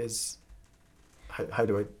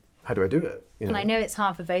do I do it? And I know it's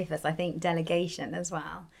hard for both of us. I think delegation as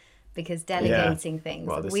well, because delegating things.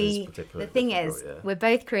 Well, the thing is, we're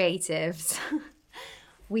both creatives.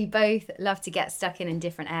 We both love to get stuck in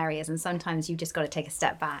different areas, and sometimes you've just got to take a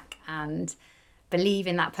step back and believe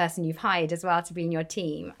in that person you've hired as well to be in your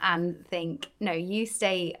team, and think, no, you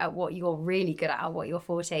stay at what you're really good at, what your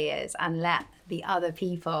forte is, and let the other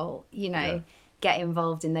people, get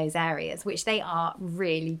involved in those areas, which they are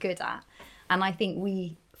really good at. And I think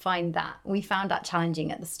we found that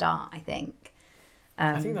challenging at the start, I think.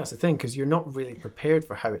 I think that's the thing, because you're not really prepared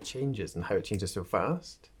for how it changes and how it changes so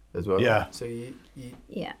fast as well. Yeah. So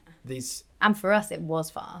and for us, it was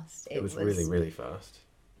fast. It was really, really fast.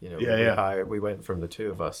 We went from the two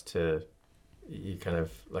of us to kind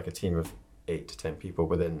of like a team of 8 to 10 people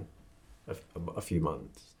within a few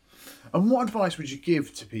months. And what advice would you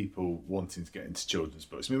give to people wanting to get into children's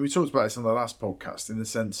books? I mean, we talked about this on the last podcast, in the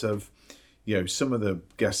sense of, some of the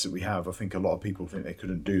guests that we have, I think a lot of people think they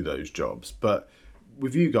couldn't do those jobs. But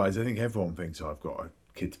with you guys, I think everyone thinks, I've got a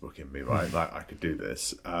kids book in me, right? Like, I could do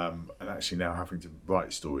this. And actually now having to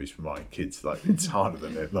write stories for my kids, like, it's harder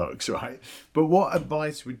than it looks, right? But what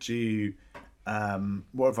advice would you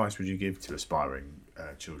give to aspiring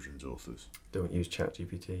children's authors? Don't use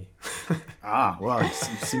ChatGPT. Well, you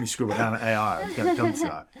see me scribble down at AI. I'm going to come to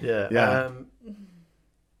that. Yeah.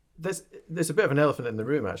 There's a bit of an elephant in the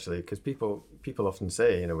room, actually, because people often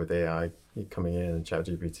say, with AI coming in and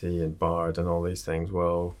ChatGPT and Bard and all these things,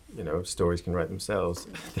 well, stories can write themselves.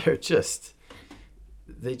 They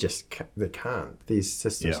can't. These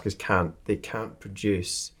systems can't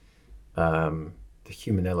produce the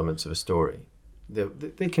human elements of a story.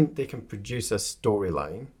 They can produce a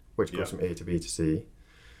storyline which goes from A to B to C,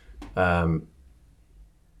 but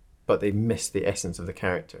they miss the essence of the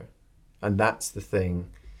character, and that's the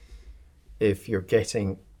thing. If you're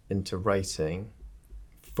getting into writing,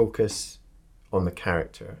 focus on the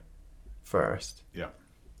character first. Yeah.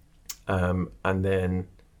 And then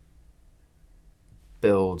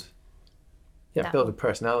build a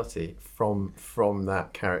personality from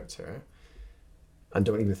that character, and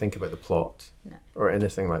don't even think about the plot or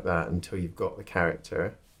anything like that until you've got the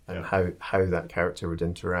character and how that character would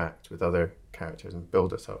interact with other characters, and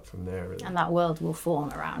build it up from there. Really. And that world will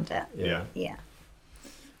form around it. Yeah.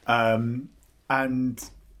 How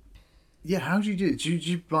do you do it? Do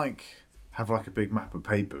you like have like a big map of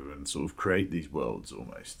paper and sort of create these worlds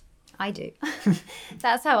almost? I do.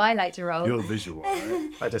 That's how I like to roll. You're visual, right?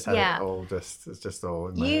 I just had it all it's just all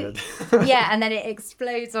in my head. And then it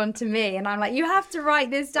explodes onto me, and I'm like, you have to write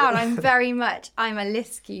this down. I'm a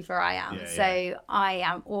list keeper, I am. I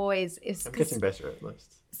am always... I'm getting better at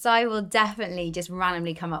lists. So I will definitely just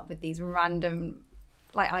randomly come up with these random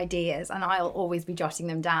ideas, and I'll always be jotting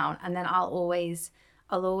them down, and then I'll always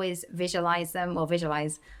visualize them. Well,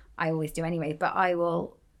 visualize, I always do anyway, but I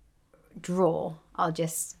will draw. I'll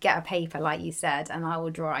just get a paper, like you said, and I will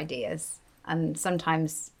draw ideas. And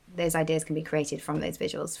sometimes those ideas can be created from those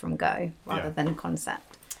visuals from go rather than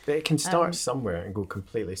concept. But it can start somewhere and go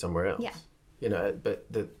completely somewhere else. Yeah. But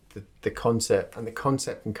the concept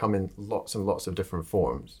can come in lots and lots of different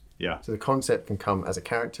forms. Yeah. So the concept can come as a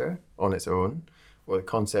character on its own, or the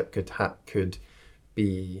concept could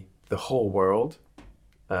be the whole world,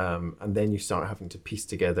 and then you start having to piece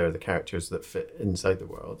together the characters that fit inside the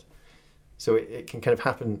world. So it can kind of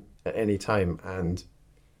happen at any time, and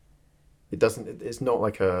it's not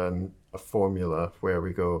like a formula where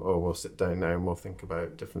we go, we'll sit down now and we'll think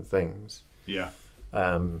about different things. Yeah.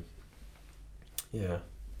 Yeah.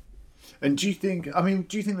 And do you think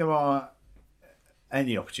there are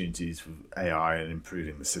any opportunities for AI and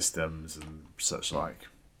improving the systems and such like?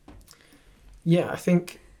 Yeah, I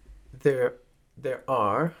think there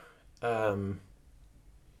are,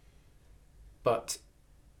 but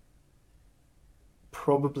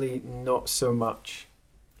probably not so much.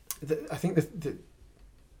 I think the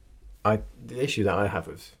issue that I have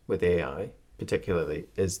with AI particularly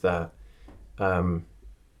is that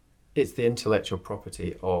it's the intellectual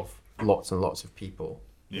property of lots and lots of people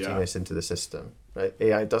putting this into the system. Right?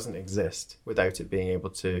 AI doesn't exist without it being able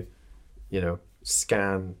to,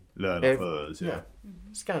 scan, learn off others,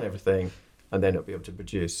 scan everything, and then it'll be able to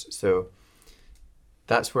produce. So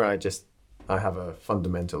that's where I have a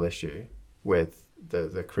fundamental issue, with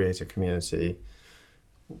the creator community,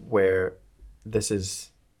 where this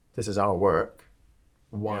is our work.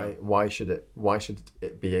 Why should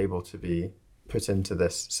it be able to be put into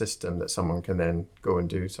this system that someone can then go and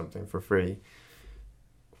do something for free?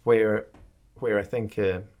 Where I think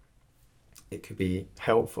it could be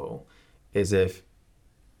helpful is if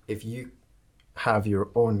you have your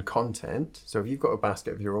own content. So if you've got a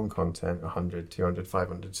basket of your own content, 100, 200,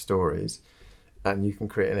 500 stories, and you can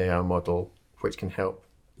create an AI model which can help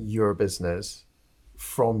your business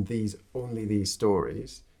from only these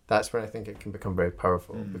stories, that's where I think it can become very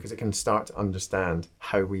powerful, because it can start to understand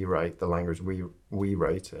how we write, the language we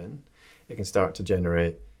write in. It can start to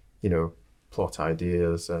generate, plot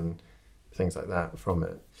ideas and things like that from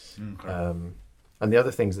it. And the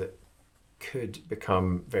other things that could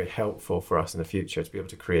become very helpful for us in the future to be able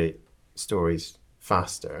to create stories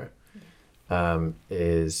faster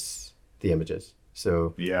is the images.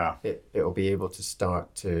 So it'll be able to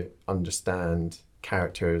start to understand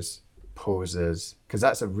characters, poses, because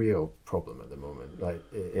that's a real problem at the moment. Like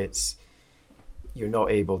you're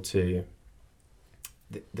not able to,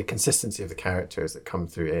 the consistency of the characters that come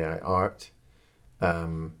through AI art,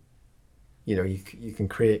 you can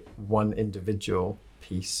create one individual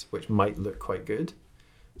piece which might look quite good.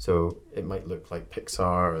 So it might look like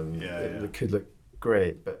Pixar and it could look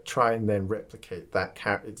great, but try and then replicate that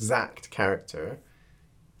exact character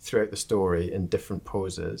throughout the story in different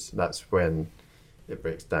poses. That's when it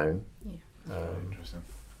breaks down. Interesting.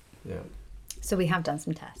 Yeah. So we have done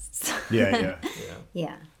some tests. Yeah.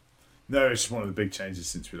 No, it's one of the big changes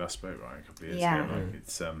since we last spoke, right? A couple of years ago. Like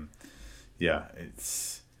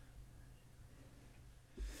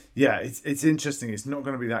it's interesting. It's not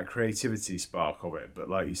going to be that creativity spark of it, but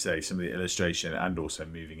like you say, some of the illustration and also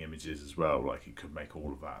moving images as well. Like it could make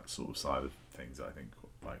all of that sort of side of things, I think,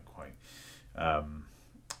 like quite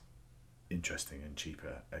interesting and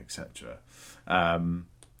cheaper, etc.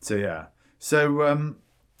 So I'm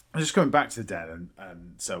just going back to the den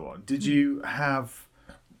and so on. Did you have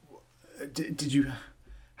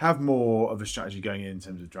more of a strategy going in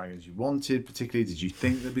terms of dragons you wanted, particularly? Did you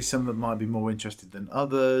think there'd be some that might be more interested than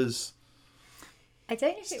others? I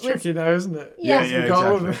don't know if it was tricky now, isn't it? Yeah,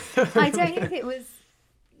 exactly. I don't know if it was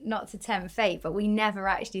not to tempt fate, but we never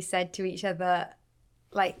actually said to each other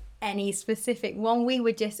like any specific one. We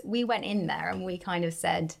went in there and we kind of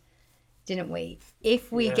said, didn't we?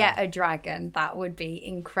 If we get a dragon, that would be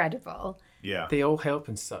incredible. Yeah. They all help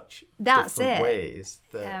in such different ways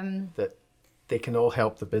that they can all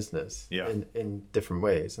help the business in different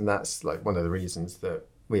ways. And that's like one of the reasons that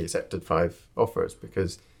we accepted 5 offers,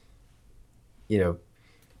 because, it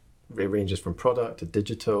ranges from product to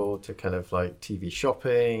digital to kind of like TV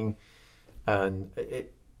shopping. And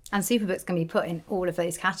Superbook's going to be put in all of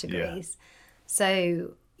those categories. Yeah.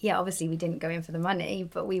 So, obviously we didn't go in for the money,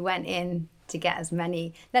 but we went in to get as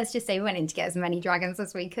many, let's just say we went in to get as many dragons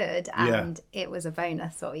as we could. And it was a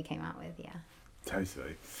bonus what we came out with,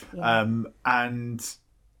 Totally.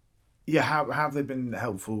 Yeah. How have they been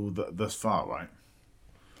helpful thus far, right?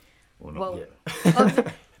 Or not?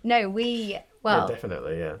 Well,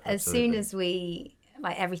 definitely, yeah. As soon as we,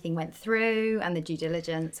 everything went through and the due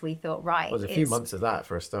diligence, we thought, right. Well, there's a few months of that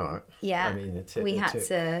for a start. Yeah. I mean, It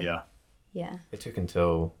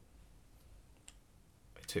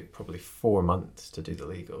took probably 4 months to do the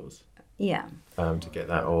legals. Yeah. To get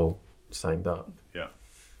that all signed up. Yeah.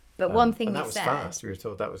 But one thing that was fast. We were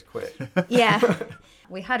told that was quick. Yeah.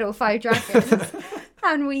 We had all 5 dragons.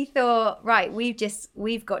 And we thought, right,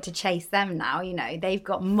 we've got to chase them now. They've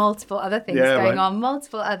got multiple other things going on,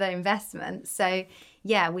 multiple other investments. So,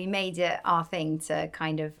 we made it our thing to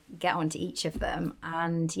kind of get onto each of them.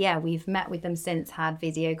 And, we've met with them since, had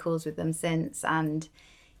video calls with them since. And,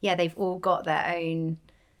 they've all got their own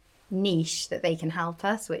niche that they can help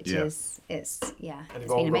us, which is, and it's they've been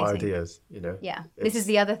all amazing. got ideas, Yeah, this is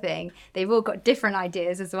the other thing. They've all got different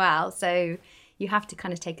ideas as well. So you have to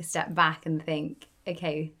kind of take a step back and think,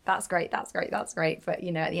 okay, that's great. But,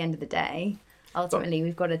 at the end of the day, ultimately,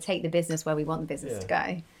 we've got to take the business where we want the business to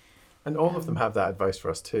go. And all of them have that advice for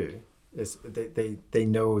us too. Is they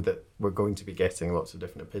know that we're going to be getting lots of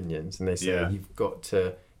different opinions, and they say you've got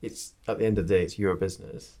to. It's at the end of the day, it's your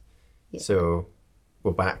business, so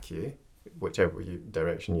we'll back you, whichever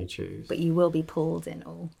direction you choose. But you will be pulled in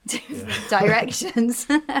all different directions.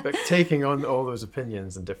 But taking on all those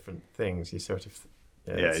opinions and different things, you sort of.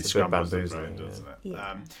 It's scrambles the brain, doesn't it?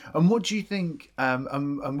 Yeah. And what do you think?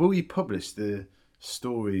 And will you publish the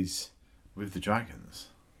stories with the dragons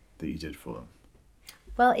that you did for them?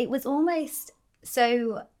 Well, it was almost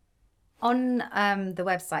so. On the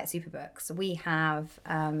website Superbooks, we have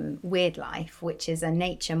Weird Life, which is a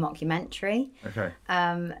nature mockumentary. Okay.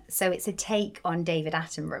 So it's a take on David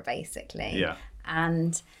Attenborough, basically. Yeah.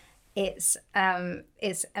 And it's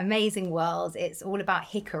Amazing World. It's all about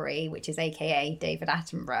Hickory, which is AKA David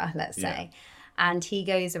Attenborough, let's say. And he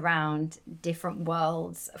goes around different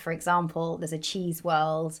worlds. For example, there's a cheese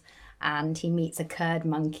world, and he meets a curd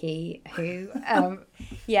monkey who,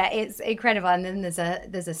 it's incredible. And then there's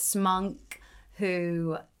a smunk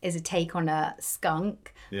who is a take on a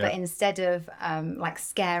skunk, but instead of like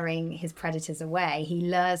scaring his predators away, he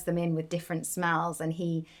lures them in with different smells, and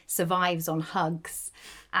he survives on hugs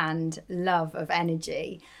and love of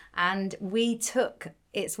energy. And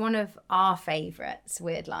it's one of our favourites,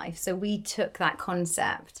 Weird Life. So we took that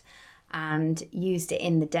concept and used it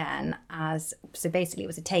in the den so basically it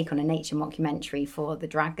was a take on a nature mockumentary for the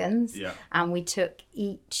dragons. Yeah. And we took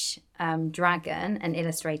each dragon and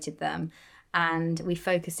illustrated them, and we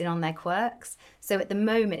focused in on their quirks. So at the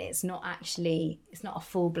moment, it's not a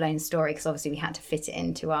full-blown story, because obviously we had to fit it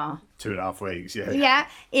into our 2.5 weeks. Yeah. Yeah,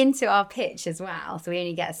 into our pitch as well. So we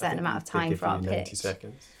only get a certain amount of time for our pitch. 90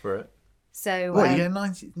 seconds for it. So what, you get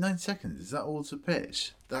 90 seconds? Is that all to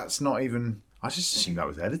pitch? That's not even... I just assumed that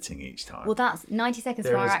was editing each time. Well, that's 90 seconds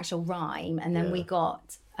for our actual rhyme, and then we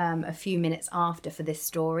got a few minutes after for this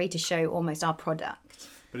story to show almost our product.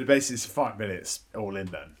 But basically it's 5 minutes all in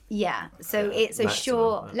then. Yeah, so it's a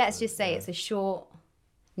short, let's just say it's a short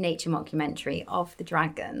nature mockumentary of the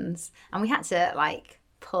dragons, and we had to like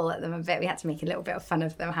pull at them a bit. We had to make a little bit of fun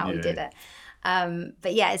of them, how we did it.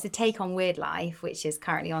 But yeah, it's a take on Weird Life, which is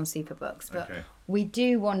currently on Superbooks. But we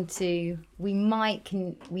do want to. We might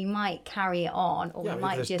carry it on, or we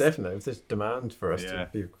might just definitely if there's demand for us to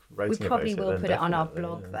be writing. We probably will put it on our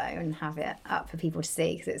blog though, and have it up for people to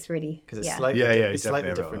see, because it's really slightly it's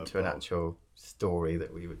slightly different to an actual story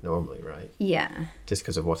that we would normally write. Yeah. Just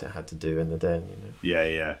because of what it had to do in the den, you know.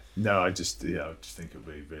 Yeah. No, I just think it would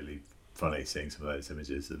be really funny seeing some of those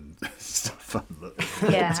images and stuff.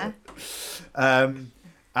 Yeah.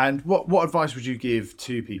 And what advice would you give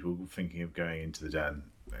to people thinking of going into the den,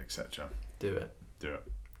 etc.? Do it.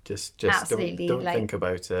 Just absolutely, don't think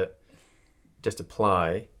about it. Just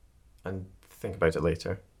apply, and think about it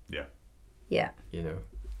later. Yeah. You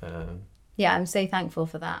know. Yeah, I'm so thankful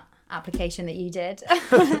for that application that you did,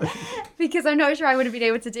 because I'm not sure I would have been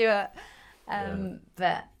able to do it.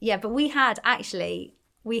 But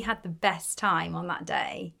we had the best time on that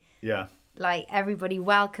day. Yeah. Like, everybody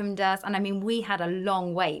welcomed us, and I mean, we had a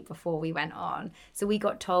long wait before we went on. So we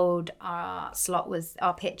got told our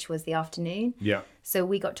pitch was the afternoon. Yeah. So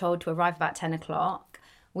we got told to arrive about 10 o'clock.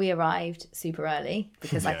 We arrived super early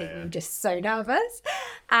because I think we were just so nervous.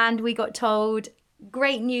 And we got told,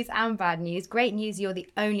 great news and bad news. Great news, you're the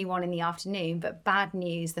only one in the afternoon, but bad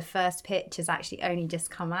news, the first pitch has actually only just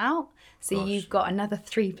come out. So you've got another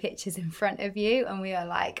 3 pitches in front of you. And we were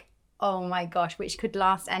like, oh my gosh, which could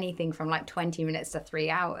last anything from like 20 minutes to 3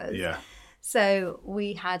 hours. Yeah. So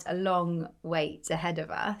we had a long wait ahead of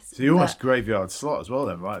us. So you almost graveyard slot as well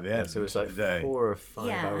then, right at the end. So it was like 4 or 5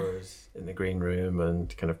 hours in the green room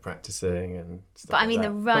and kind of practicing and stuff. But I mean, like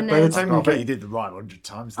the runners... By the time you did the rhyme 100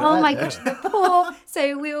 times there. Oh my gosh, the poor...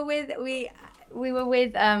 So we were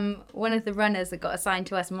with one of the runners that got assigned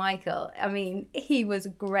to us, Michael. I mean, he was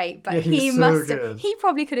great, but he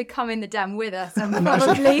probably could have come in the den with us and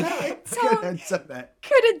probably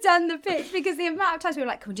could have done the pitch, because the amount of times we were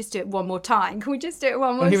like, can we just do it one more time? Can we just do it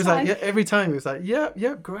one more time? And he was like, every time he was like, yep,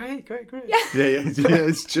 great. Yeah,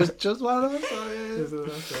 it's just one of them.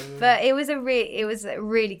 But it was a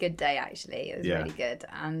really good day, actually. It was really good,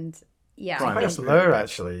 and quite a blur,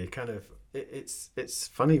 actually. You kind of. It's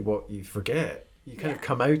funny what you forget. You kind of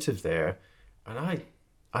come out of there, and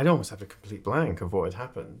I'd almost have a complete blank of what had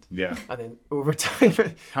happened. Yeah. And then over time,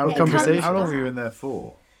 how long were you in there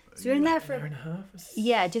for? So we were in there for an hour and a half.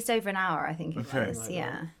 Yeah, just over an hour, I think it was.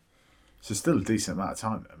 Yeah. So still a decent amount of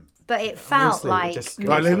time then. But it felt like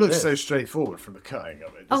it looks so straightforward from the cutting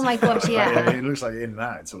of it. Oh my gosh, yeah. It looks like in and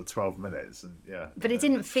out, it's sort of 12 minutes. And But it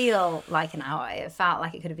didn't feel like an hour. It felt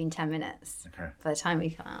like it could have been 10 minutes by the time we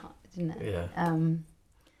come out, didn't it? Yeah.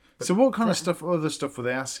 So what kind of other stuff were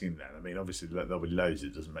they asking then? I mean, obviously there'll be loads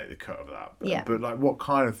that doesn't make the cut of that. But like, what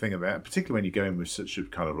kind of thing about, particularly when you go in with such a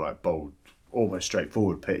kind of like bold, almost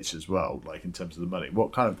straightforward pitch as well, like in terms of the money,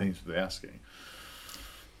 what kind of things were they asking?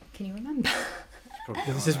 Can you remember?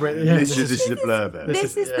 This is the blur bit.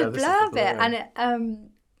 This is the blur bit,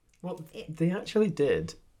 and they actually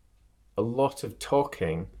did a lot of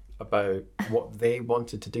talking about what they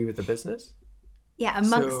wanted to do with the business. Yeah,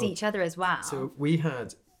 amongst each other as well. So we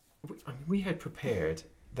had prepared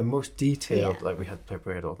the most detailed. Like we had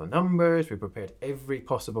prepared all the numbers, we prepared every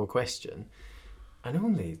possible question,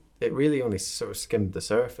 and it really only sort of skimmed the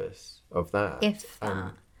surface of that. If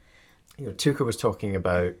that. Tuka was talking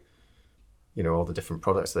about, all the different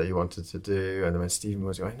products that he wanted to do, and then when Stephen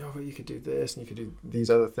was going, no, but you could do this and you could do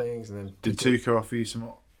these other things, and then did Tuka offer you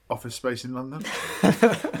some office space in London?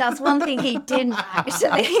 That's one thing he didn't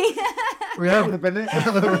actually. We have a minute.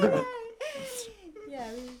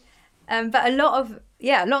 But a lot of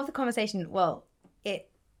the conversation, it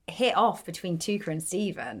hit off between Tuka and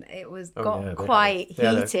Stephen. It was quite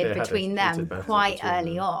heated between them quite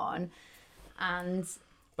early on, and.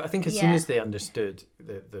 But I think as soon as they understood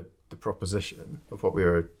the proposition of what we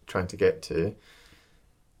were trying to get to,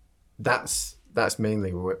 that's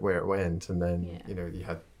mainly where it went. And then you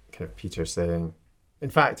had kind of Peter saying, in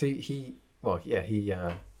fact, he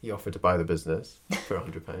offered to buy the business for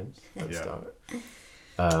 £100 at the start,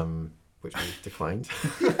 which we declined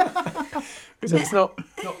because it's not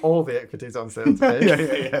all the equities on sale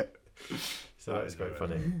today. Yeah. So that was quite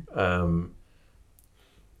funny.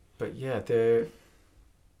 But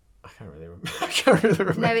I can't really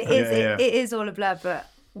remember. No, it is all a blur, but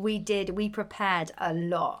we prepared a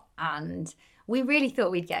lot, and we really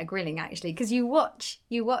thought we'd get a grilling actually, because you watch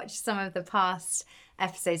some of the past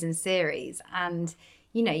episodes and series, and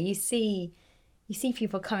you see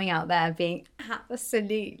people coming out there being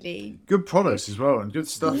absolutely good products as well, and good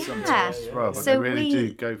stuff sometimes as well. But so they really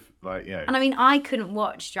do go And I mean, I couldn't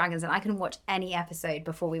watch Dragons, and I couldn't watch any episode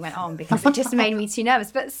before we went on because it just made me too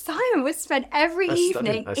nervous. But Simon would spend every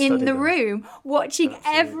evening in the room watching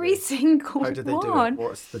every single one. How did they do it?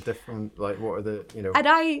 What's the different? What are the And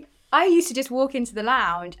I used to just walk into the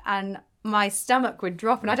lounge and my stomach would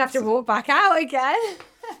drop, and I'd have to walk back out again.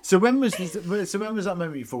 So when was that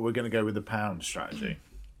moment you thought we're going to go with the pound strategy?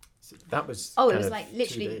 That was it was like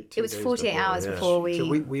literally it was 48 hours before we. So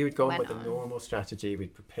we had gone with the normal strategy.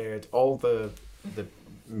 We'd prepared all the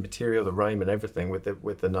material, the rhyme and everything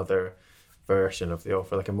with another version of the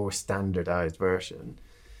offer, like a more standardized version.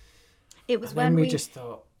 It was when we just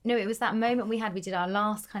thought. No, it was that moment we did our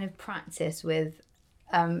last kind of practice with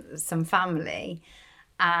some family,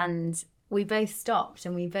 and we both stopped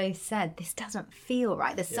and we both said, this doesn't feel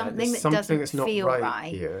right. There's something that doesn't feel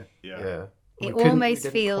right here. Yeah. It almost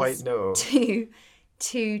feels to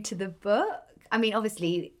the book. I mean,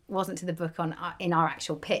 obviously, it wasn't to the book in our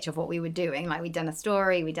actual pitch of what we were doing. Like, we'd done a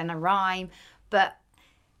story, we'd done a rhyme, but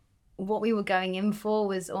what we were going in for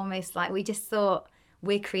was almost like we just thought,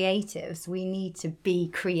 we're creatives. We need to be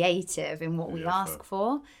creative in what we ask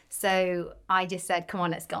for. So I just said, come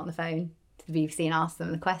on, let's get on the phone to the BBC and ask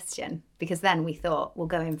them the question. Because then we thought,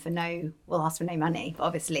 we'll ask for no money. But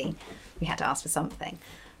obviously, we had to ask for something.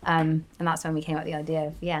 And that's when we came up with the idea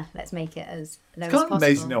of, let's make it as low as possible. It's kind of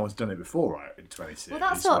amazing no one's done it before, right, in 20 Well,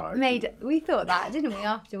 that's what we thought that, didn't we?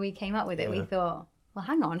 After we came up with it, we thought, well,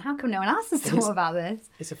 hang on, how come no one asked us more about this?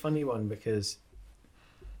 It's a funny one because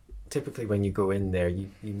typically when you go in there, you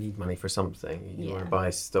need money for something. You want to buy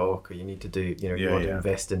stock, or you need to do, you want to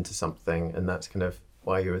invest into something, and that's kind of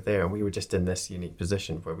why you were there. And we were just in this unique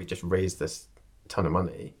position where we just raised this ton of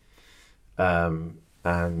money,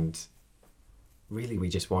 and really we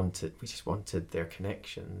just wanted their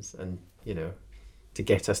connections and to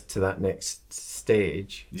get us to that next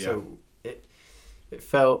stage. So it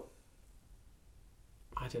felt,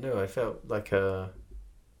 I don't know, I felt like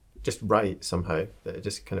just right somehow, that it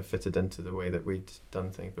just kind of fitted into the way that we'd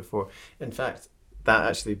done things before. In fact, that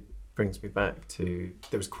actually brings me back to,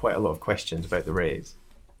 there was quite a lot of questions about the raise.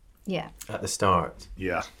 At the start.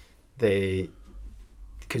 Because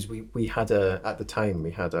we had at the time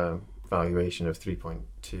we had a valuation of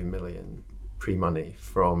 3.2 million pre-money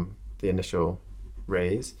from the initial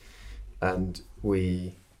raise, and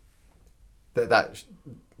that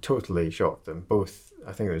totally shocked them both.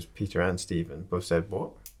 I think it was Peter and Stephen both said,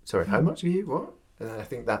 what? Sorry, how much are you? What? And I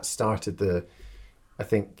think that started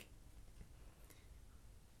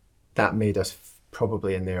that made us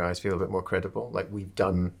probably in their eyes feel a bit more credible. Like we've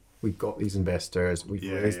got these investors, we've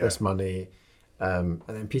raised this money. And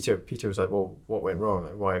then Peter was like, well, what went wrong?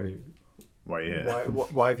 Like, why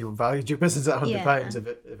have you valued your business at £100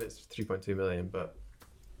 if it's 3.2 million? But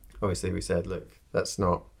obviously we said, look, that's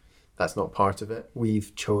not part of it.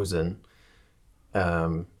 We've chosen,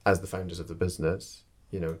 as the founders of the business,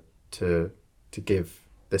 to give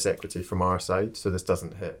this equity from our side, so this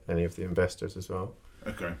doesn't hit any of the investors as well.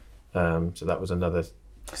 Okay. So that was another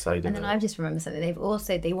side of it. And then I've just remembered something.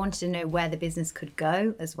 They wanted to know where the business could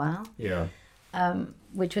go as well. Yeah.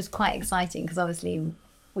 Which was quite exciting because obviously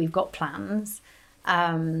we've got plans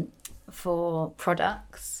for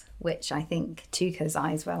products. which I think Tuka's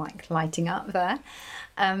eyes were like lighting up there.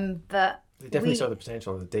 But they definitely saw the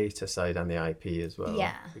potential on the data side and the IP as well.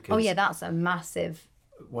 Yeah. Oh yeah, that's a massive.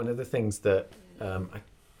 One of the things that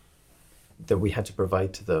that we had to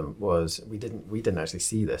provide to them was we didn't actually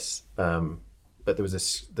see this, but there's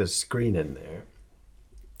a screen in there,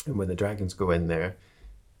 and when the dragons go in there,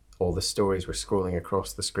 all the stories were scrolling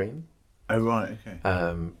across the screen. Oh right, okay.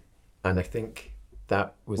 And I think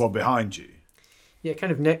that was behind you. Yeah,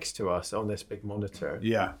 kind of next to us on this big monitor.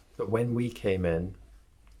 Yeah. But when we came in,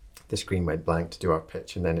 the screen went blank to do our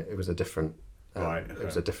pitch, and then it was a different. It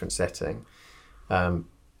was a different setting.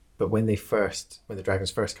 But when the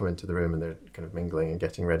dragons first come into the room and they're kind of mingling and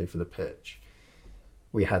getting ready for the pitch,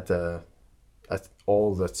 we had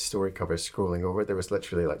all the story covers scrolling over. There was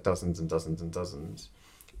literally like dozens and dozens and dozens.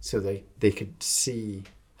 So they could see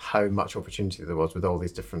how much opportunity there was with all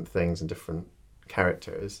these different things and different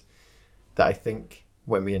characters, that I think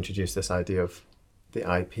when we introduced this idea of the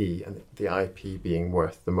IP and the IP being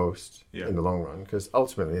worth the most in the long run, because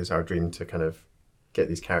ultimately it's our dream to kind of get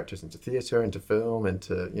these characters into theatre, into film,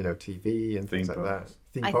 into TV and things like that.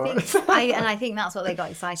 Theme parks. I think that's what they got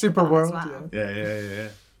excited Super about World, as well.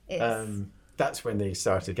 Yeah. That's when they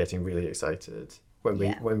started getting really excited.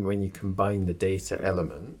 When you combine the data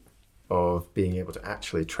element of being able to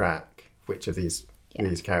actually track which of these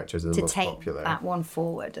characters are the most popular. To take that one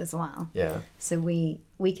forward as well. Yeah. So we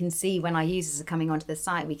can see when our users are coming onto the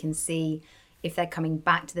site, we can see if they're coming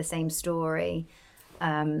back to the same story.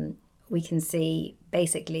 We can see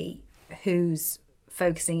basically who's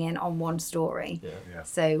focusing in on one story. Yeah.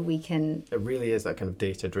 So we can. It really is that kind of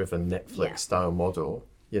data-driven Netflix style model,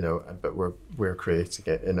 but we're creating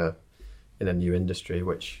it in a new industry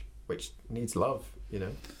which needs love,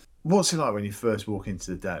 What's it like when you first walk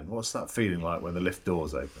into the den? What's that feeling like when the lift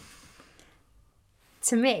doors open?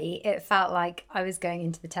 To me, it felt like I was going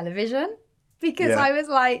into the television, because I was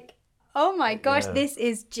like, oh my gosh, this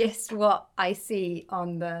is just what I see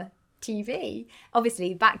on the TV.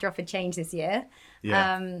 Obviously, backdrop had changed this year.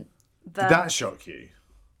 Yeah. But did that shock you?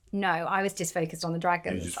 No, I was just focused on the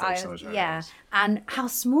dragons. You just focused on the dragons. Yeah, and how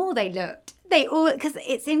small they looked. They all, because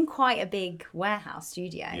it's in quite a big warehouse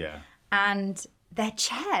studio. Yeah. And their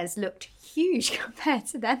chairs looked huge compared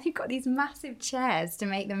to them. They've got these massive chairs to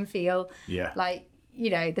make them feel like,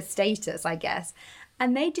 the status, I guess.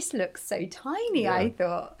 And they just look so tiny, I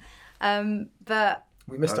thought. But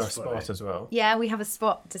we missed our spot as well. Yeah, we have a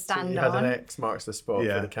spot to stand on. We had an X marks the spot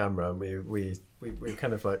for the camera, and we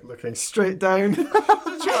kind of like looking straight down,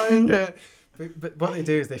 trying to. But what they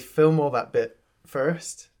do is they film all that bit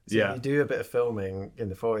first. So you do a bit of filming in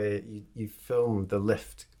the foyer. You film the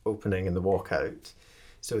lift opening and the walkout,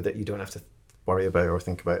 so that you don't have to worry about or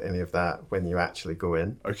think about any of that when you actually go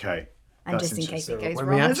in. Okay. And just in case it goes wrong.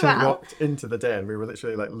 When we actually walked into the den, we were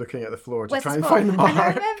literally like looking at the floor to try and find the mark.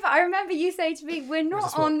 And I remember you saying to me, "We're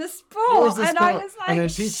not on the spot," and I was like, and then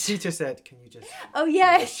Peter said, "Can you just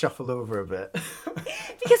just shuffle over a bit?"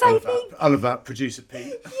 Because I think I love that, producer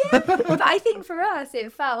Pete. Yeah, but I think for us,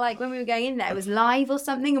 it felt like when we were going in there, it was live or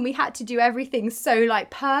something, and we had to do everything so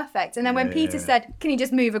like perfect. And then when Peter said, "Can you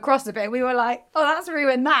just move across a bit?" we were like, "Oh, that's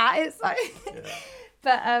ruined that." It's like.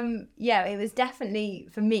 But it was definitely,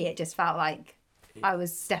 for me, it just felt like I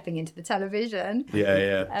was stepping into the television.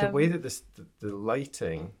 Yeah. The way that the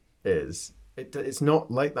lighting is, it's not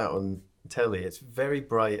like that on telly. It's very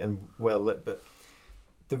bright and well lit, but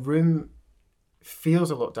the room feels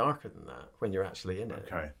a lot darker than that when you're actually in it.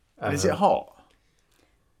 Okay. And is it hot?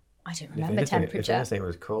 I don't remember temperature. If anything, it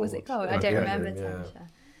was cold. Was it cold? I don't remember temperature.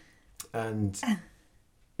 And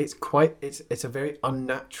it's a very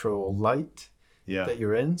unnatural light. That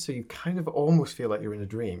you're in, so you kind of almost feel like you're in a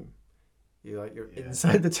dream. You're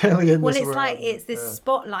inside the telly in this world. Like it's this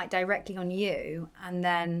spotlight directly on you, and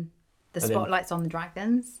then the spotlight's on the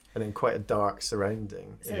dragons. And then quite a dark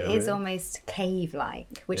surrounding. So it is almost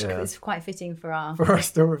cave-like, which is quite fitting for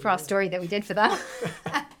our story that we did for that.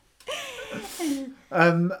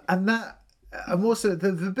 And also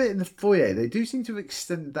the bit in the foyer, they do seem to have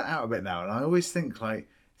extended that out a bit now, and I always think like.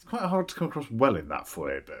 It's quite hard to come across well in that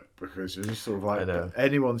foyer bit, because it's just sort of like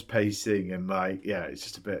anyone's pacing and like, it's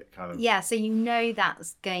just a bit kind of... Yeah, so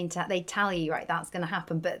that's going to... They tell you, right, that's going to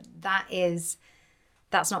happen, but that's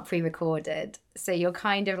not pre-recorded. So you're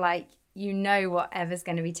kind of like, whatever's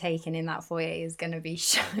going to be taken in that foyer is going to be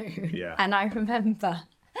shown. Yeah. And I remember...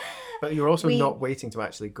 But you're also not waiting to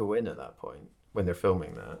actually go in at that point when they're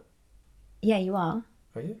filming that. Yeah, you are.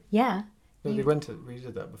 Are you? Yeah. No, we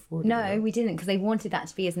did that before. No, we didn't, because they wanted that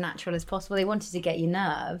to be as natural as possible. They wanted to get your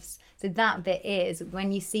nerves. So that bit is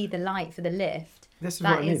when you see the light for the lift. This is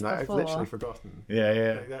what I mean. I've literally forgotten. Yeah.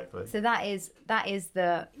 Exactly. So that is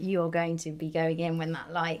the you're going to be going in when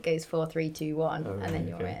that light goes 4, 3, 2, 1, and then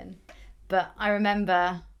you're in. But I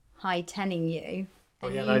remember high tenning you. Oh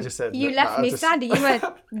yeah, and I just said you left me standing. You went,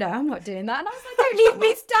 no, I'm not doing that, and I was like, don't leave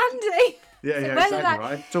me standing. Yeah, exactly.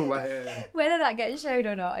 Right. Talk about it. Whether that gets shown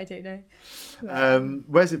or not, I don't know.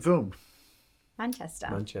 Where's it filmed? Manchester.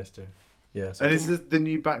 Yeah. And is the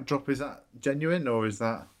new backdrop, is that genuine or is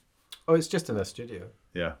that? Oh, it's just in a studio.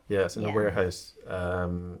 Yeah. Yeah, it's in a warehouse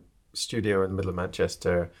studio in the middle of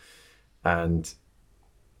Manchester, and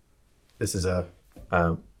this is a what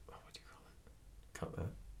do you call it? Cut that.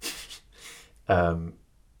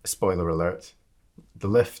 Spoiler alert: the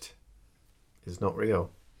lift is not real.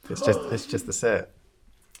 It's just the set.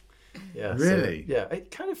 Yeah. Really? So, yeah, it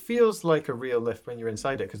kind of feels like a real lift when you're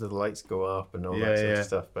inside it because the lights go up and all that sort of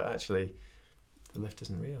stuff. But actually, the lift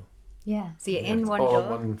isn't real. Yeah. So you're in one door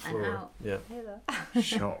one floor. and out. Yeah.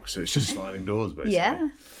 Shock. So it's just sliding doors, basically. Yeah.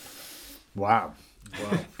 Wow.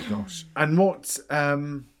 Gosh. And what? I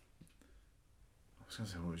was going to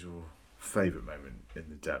say, what was your favourite moment in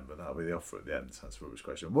the den? But that'll be the offer at the end. So that's Robert's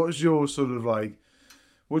question. What was your sort of like?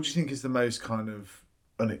 What do you think is the most kind of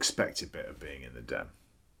unexpected bit of being in the den?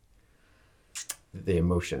 The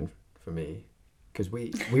emotion for me, because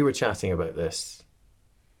we were chatting about this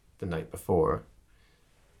the night before,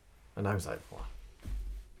 and I was like, "What?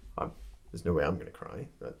 There's no way I'm going to cry.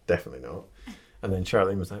 Definitely not." And then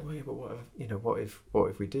Charlene was like, "Well, yeah, but what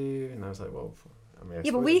if we do?" And I was like, "Well, I mean,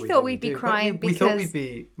 but we thought we'd be crying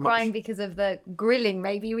because of the grilling.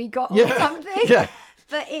 Maybe we got or something. Yeah.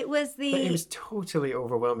 But it was totally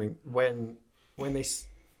overwhelming when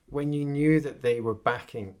you knew that they were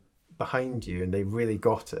backing behind you and they really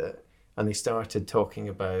got it, and they started talking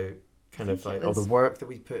about kind of like all the work that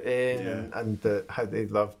we put in and how they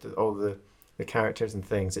loved all the characters and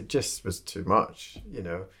things. It just was too much, you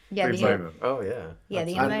know. Yeah, Big moment. Oh yeah. Yeah,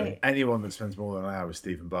 absolutely. Anyone that spends more than an hour with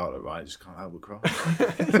Stephen Bartlett, right, just can't help but cry.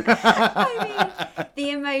 I mean,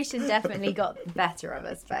 the emotion definitely got the better of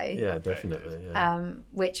us both. Yeah, definitely. Yeah.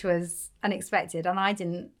 Which was unexpected, and I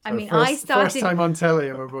didn't. I started first time on telly,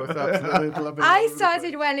 and we're both absolutely loving it. I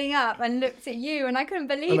started welling up and looked at you, and I couldn't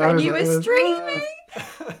believe it. And you were streaming,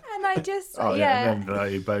 and I just and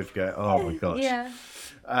then you both go, oh my gosh. Yeah.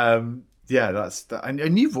 That's that.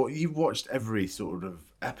 And you've watched every sort of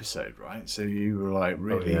episode, right? So you were like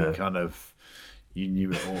really kind of, you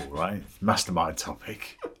knew it all, right? Mastermind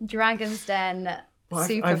topic. Dragon's Den,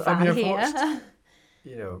 super I've here. Watched,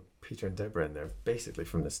 Peter and Deborah in there basically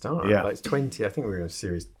from the start. Yeah. Like 20, I think we were in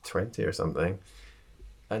series 20 or something.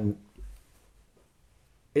 And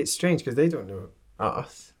it's strange because they don't know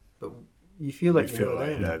us, but you feel like you know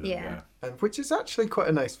them. Yeah. And which is actually quite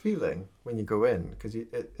a nice feeling when you go in, because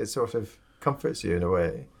it sort of comforts you in a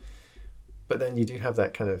way. But then you do have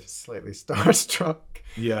that kind of slightly starstruck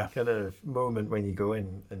kind of moment when you go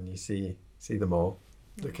in and you see them all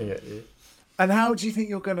looking at you. And how do you think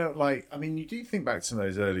you're gonna you do think back to some of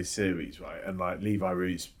those early series, right? And like Levi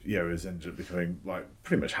Roots, has ended up becoming like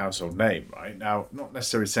pretty much household name, right? Now, not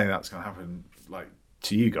necessarily saying that's gonna happen like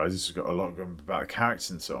to you guys. This has got a lot going about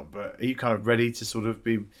characters and so on. But are you kind of ready to sort of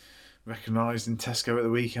be recognised in Tesco at the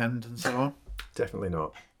weekend and so on? Definitely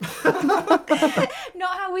not.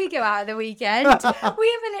 Not how we go out at the weekend. We have a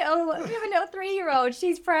little 3-year-old.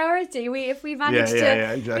 She's priority. If we manage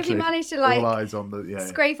to like all eyes on the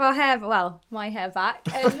scrape our hair, my hair back,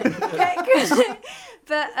 and get good.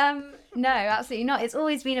 But no, absolutely not. It's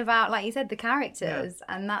always been about, like you said, the characters,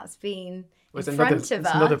 and that's been in front of us.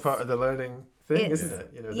 It's another part of the learning thing, isn't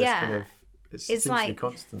it? This kind of it seems like to be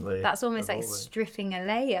constantly. That's almost evolving. like stripping a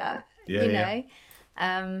layer. You know.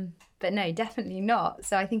 But no, definitely not.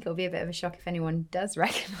 So I think it'll be a bit of a shock if anyone does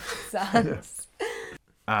recognise us.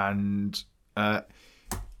 And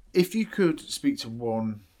if you could speak to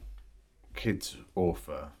one kid's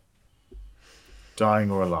author, dying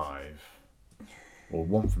or alive, or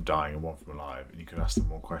one from dying and one from alive, and you could ask them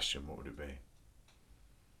one question, what would it be?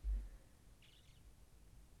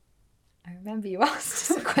 I remember you asked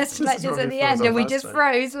us a question like this at the end, and we just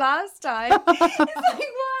froze last time. It's like, what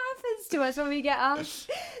happens to us when we get asked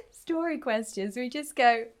story questions? We just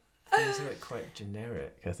go. These are quite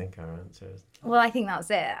generic, I think, our answers. Well, I think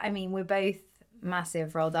that's it. I mean, we're both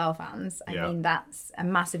massive Roald Dahl fans. I mean, that's a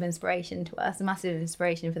massive inspiration to us, a massive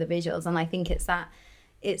inspiration for the visuals, and I think it's that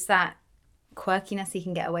quirkiness he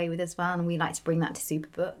can get away with as well, and we like to bring that to Sooper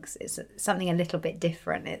books. It's something a little bit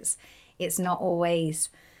different. It's not always.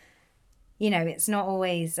 It's not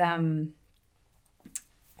always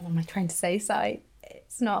what am I trying to say, Si?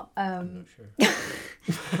 It's not... I'm not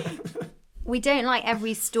sure. We don't like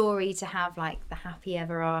every story to have like the happy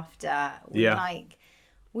ever after.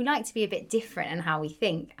 We like to be a bit different in how we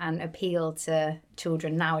think and appeal to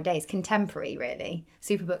children nowadays. Contemporary, really.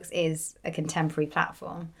 Superbooks is a contemporary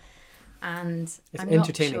platform. And it's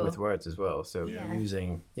entertaining with words as well. So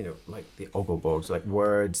using, like the oglebogs, like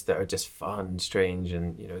words that are just fun, strange,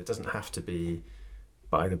 and it doesn't have to be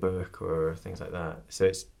by the book or things like that.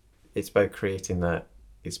 So it's about creating that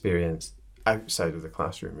experience outside of the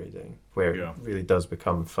classroom reading, where it really does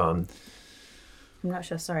become fun. I'm not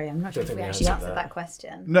sure. Sorry, I'm not sure if we actually answered that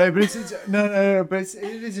question. No, but it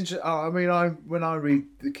is interesting. I mean, when I read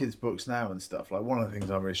the kids' books now and stuff, like one of the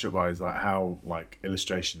things I'm really struck by is like how like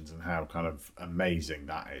illustrations and how kind of amazing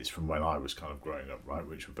that is from when I was kind of growing up, right?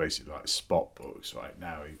 Which were basically like spot books. Right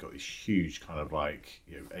now, you've got these huge kind of like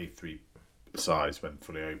A3 size when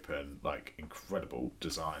fully open, like incredible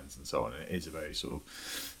designs and so on. And it is a very sort of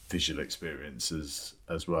visual experience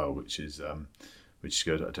as well, which is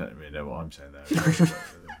good. I don't really know what I'm saying there.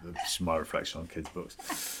 It's my reflection on kids'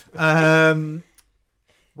 books. One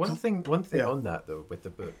thing on that though, with the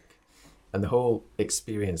book and the whole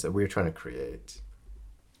experience that we're trying to create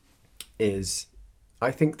is,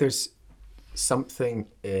 I think there's something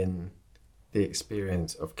in the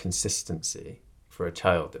experience of consistency for a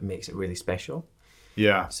child that makes it really special.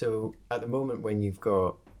 Yeah. So at the moment when you've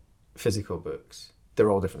got physical books,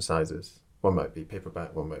 they're all different sizes. One might be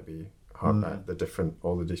paperback, one might be hardback. They're different,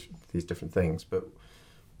 these different things. But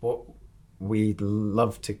what we'd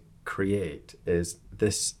love to create is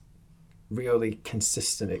this really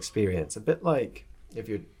consistent experience. A bit like if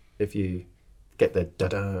you get the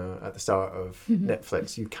da-da at the start of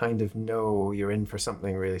Netflix, you kind of know you're in for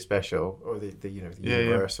something really special, or the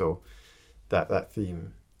universal that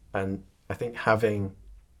theme. And I think having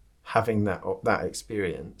that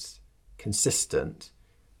experience consistent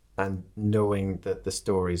and knowing that the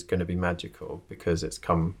story is going to be magical because it's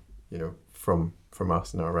come, from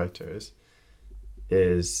us and our writers,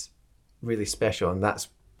 is really special. And that's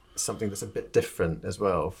something that's a bit different as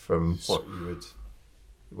well from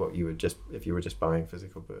what you would just if you were just buying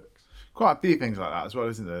physical books. Quite a few things like that as well,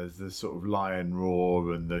 isn't there? There's the sort of lion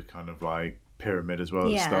roar and the kind of like pyramid as well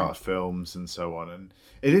at the start of films and so on. And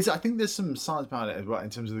it is, I think there's some science behind it as well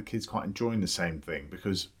in terms of the kids quite enjoying the same thing,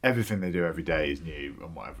 because everything they do every day is new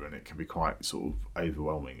and whatever, and it can be quite sort of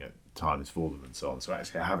overwhelming at times for them and so on. So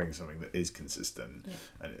actually having something that is consistent,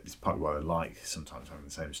 and it's partly why I like sometimes having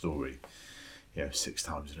the same story 6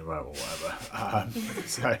 times in a row or whatever.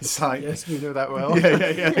 So it's like, yes, we know that well.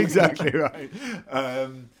 yeah, exactly right.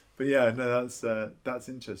 But yeah, no, that's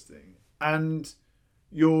interesting. And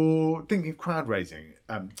you're thinking of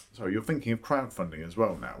you're thinking of crowdfunding as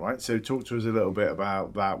well now, right? So talk to us a little bit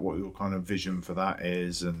about that, what your kind of vision for that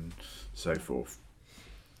is and so forth.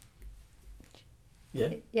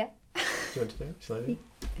 Yeah. Yeah. Do you want to do it slowly?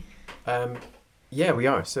 Yeah, we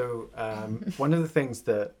are. So one of the things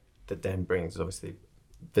that Den brings is obviously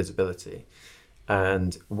visibility.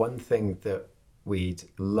 And one thing that we'd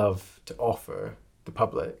love to offer the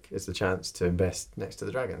public is the chance to invest next to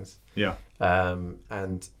the Dragons. Yeah.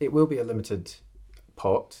 And it will be a limited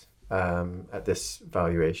pot at this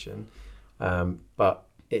valuation. But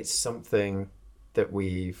it's something that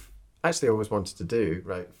we've actually always wanted to do,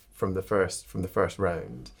 right, from the first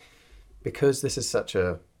round. Because this is such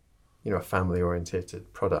a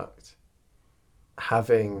family-orientated product,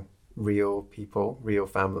 having real people, real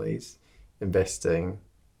families investing,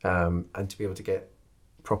 and to be able to get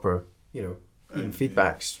proper,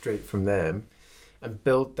 feedback straight from them and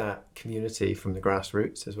build that community from the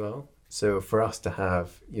grassroots as well. So for us to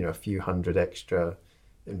have, a few hundred extra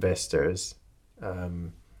investors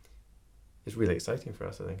is really exciting for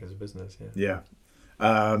us, I think, as a business. Yeah.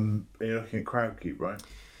 You're looking at Crowdcube, right?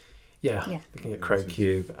 Yeah. Looking at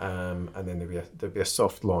Crowdcube, and then there'll be a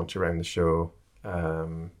soft launch around the show,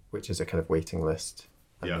 which is a kind of waiting list.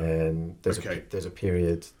 And then there's a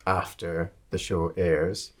period after the show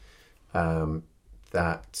airs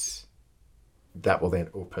that will then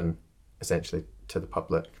open essentially to the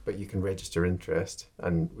public, but you can register interest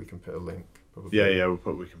and we can put a link probably.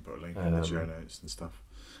 We can put a link in the show notes and stuff.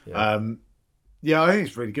 I think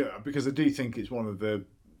it's really good because I do think it's one of the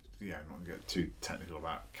I'm not going to get too technical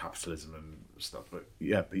about capitalism and stuff, but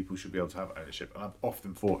people should be able to have ownership. And I've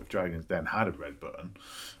often thought if Dragons Den had a red button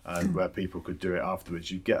where people could do it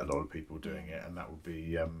afterwards, you'd get a lot of people doing it, and that'd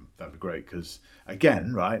be great. Because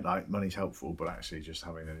again, right, like money's helpful, but actually just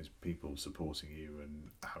having those people supporting you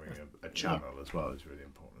and having a channel as well is really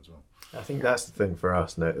important as well. I think that's the thing for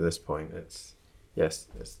us now at this point. It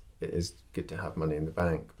is good to have money in the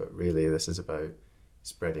bank, but really this is about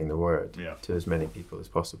spreading the word to as many people as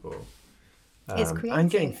possible. And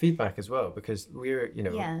getting feedback as well, because we're,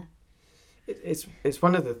 it's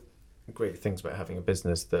one of the great things about having a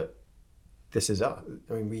business that this is us.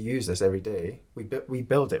 I mean, we use this every day. We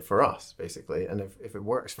build it for us, basically. And if it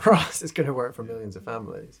works for us, it's going to work for millions of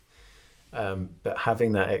families. But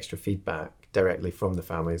having that extra feedback directly from the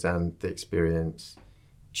families and the experience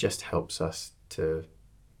just helps us to,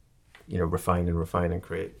 refine and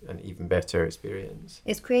create an even better experience.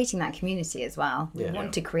 It's creating that community as well. We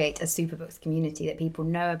want to create a Superbooks community that people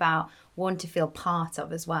know about, want to feel part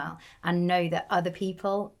of as well, and know that other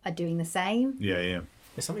people are doing the same. Yeah.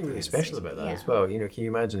 There's something really special about that as well. Can you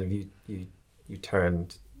imagine if you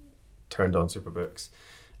turned on Superbooks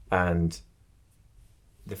and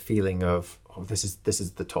the feeling of, this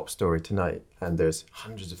is the top story tonight, and there's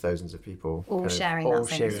hundreds of thousands of people all sharing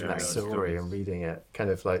that story and reading it kind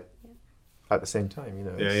of like at the same time,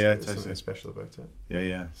 It's something special about it.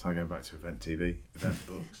 Yeah. So I go back to event TV, event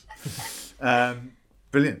books.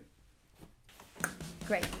 Brilliant.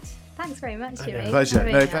 Great. Thanks very much, Jimmy. Pleasure.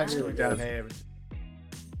 No, thanks for coming down here.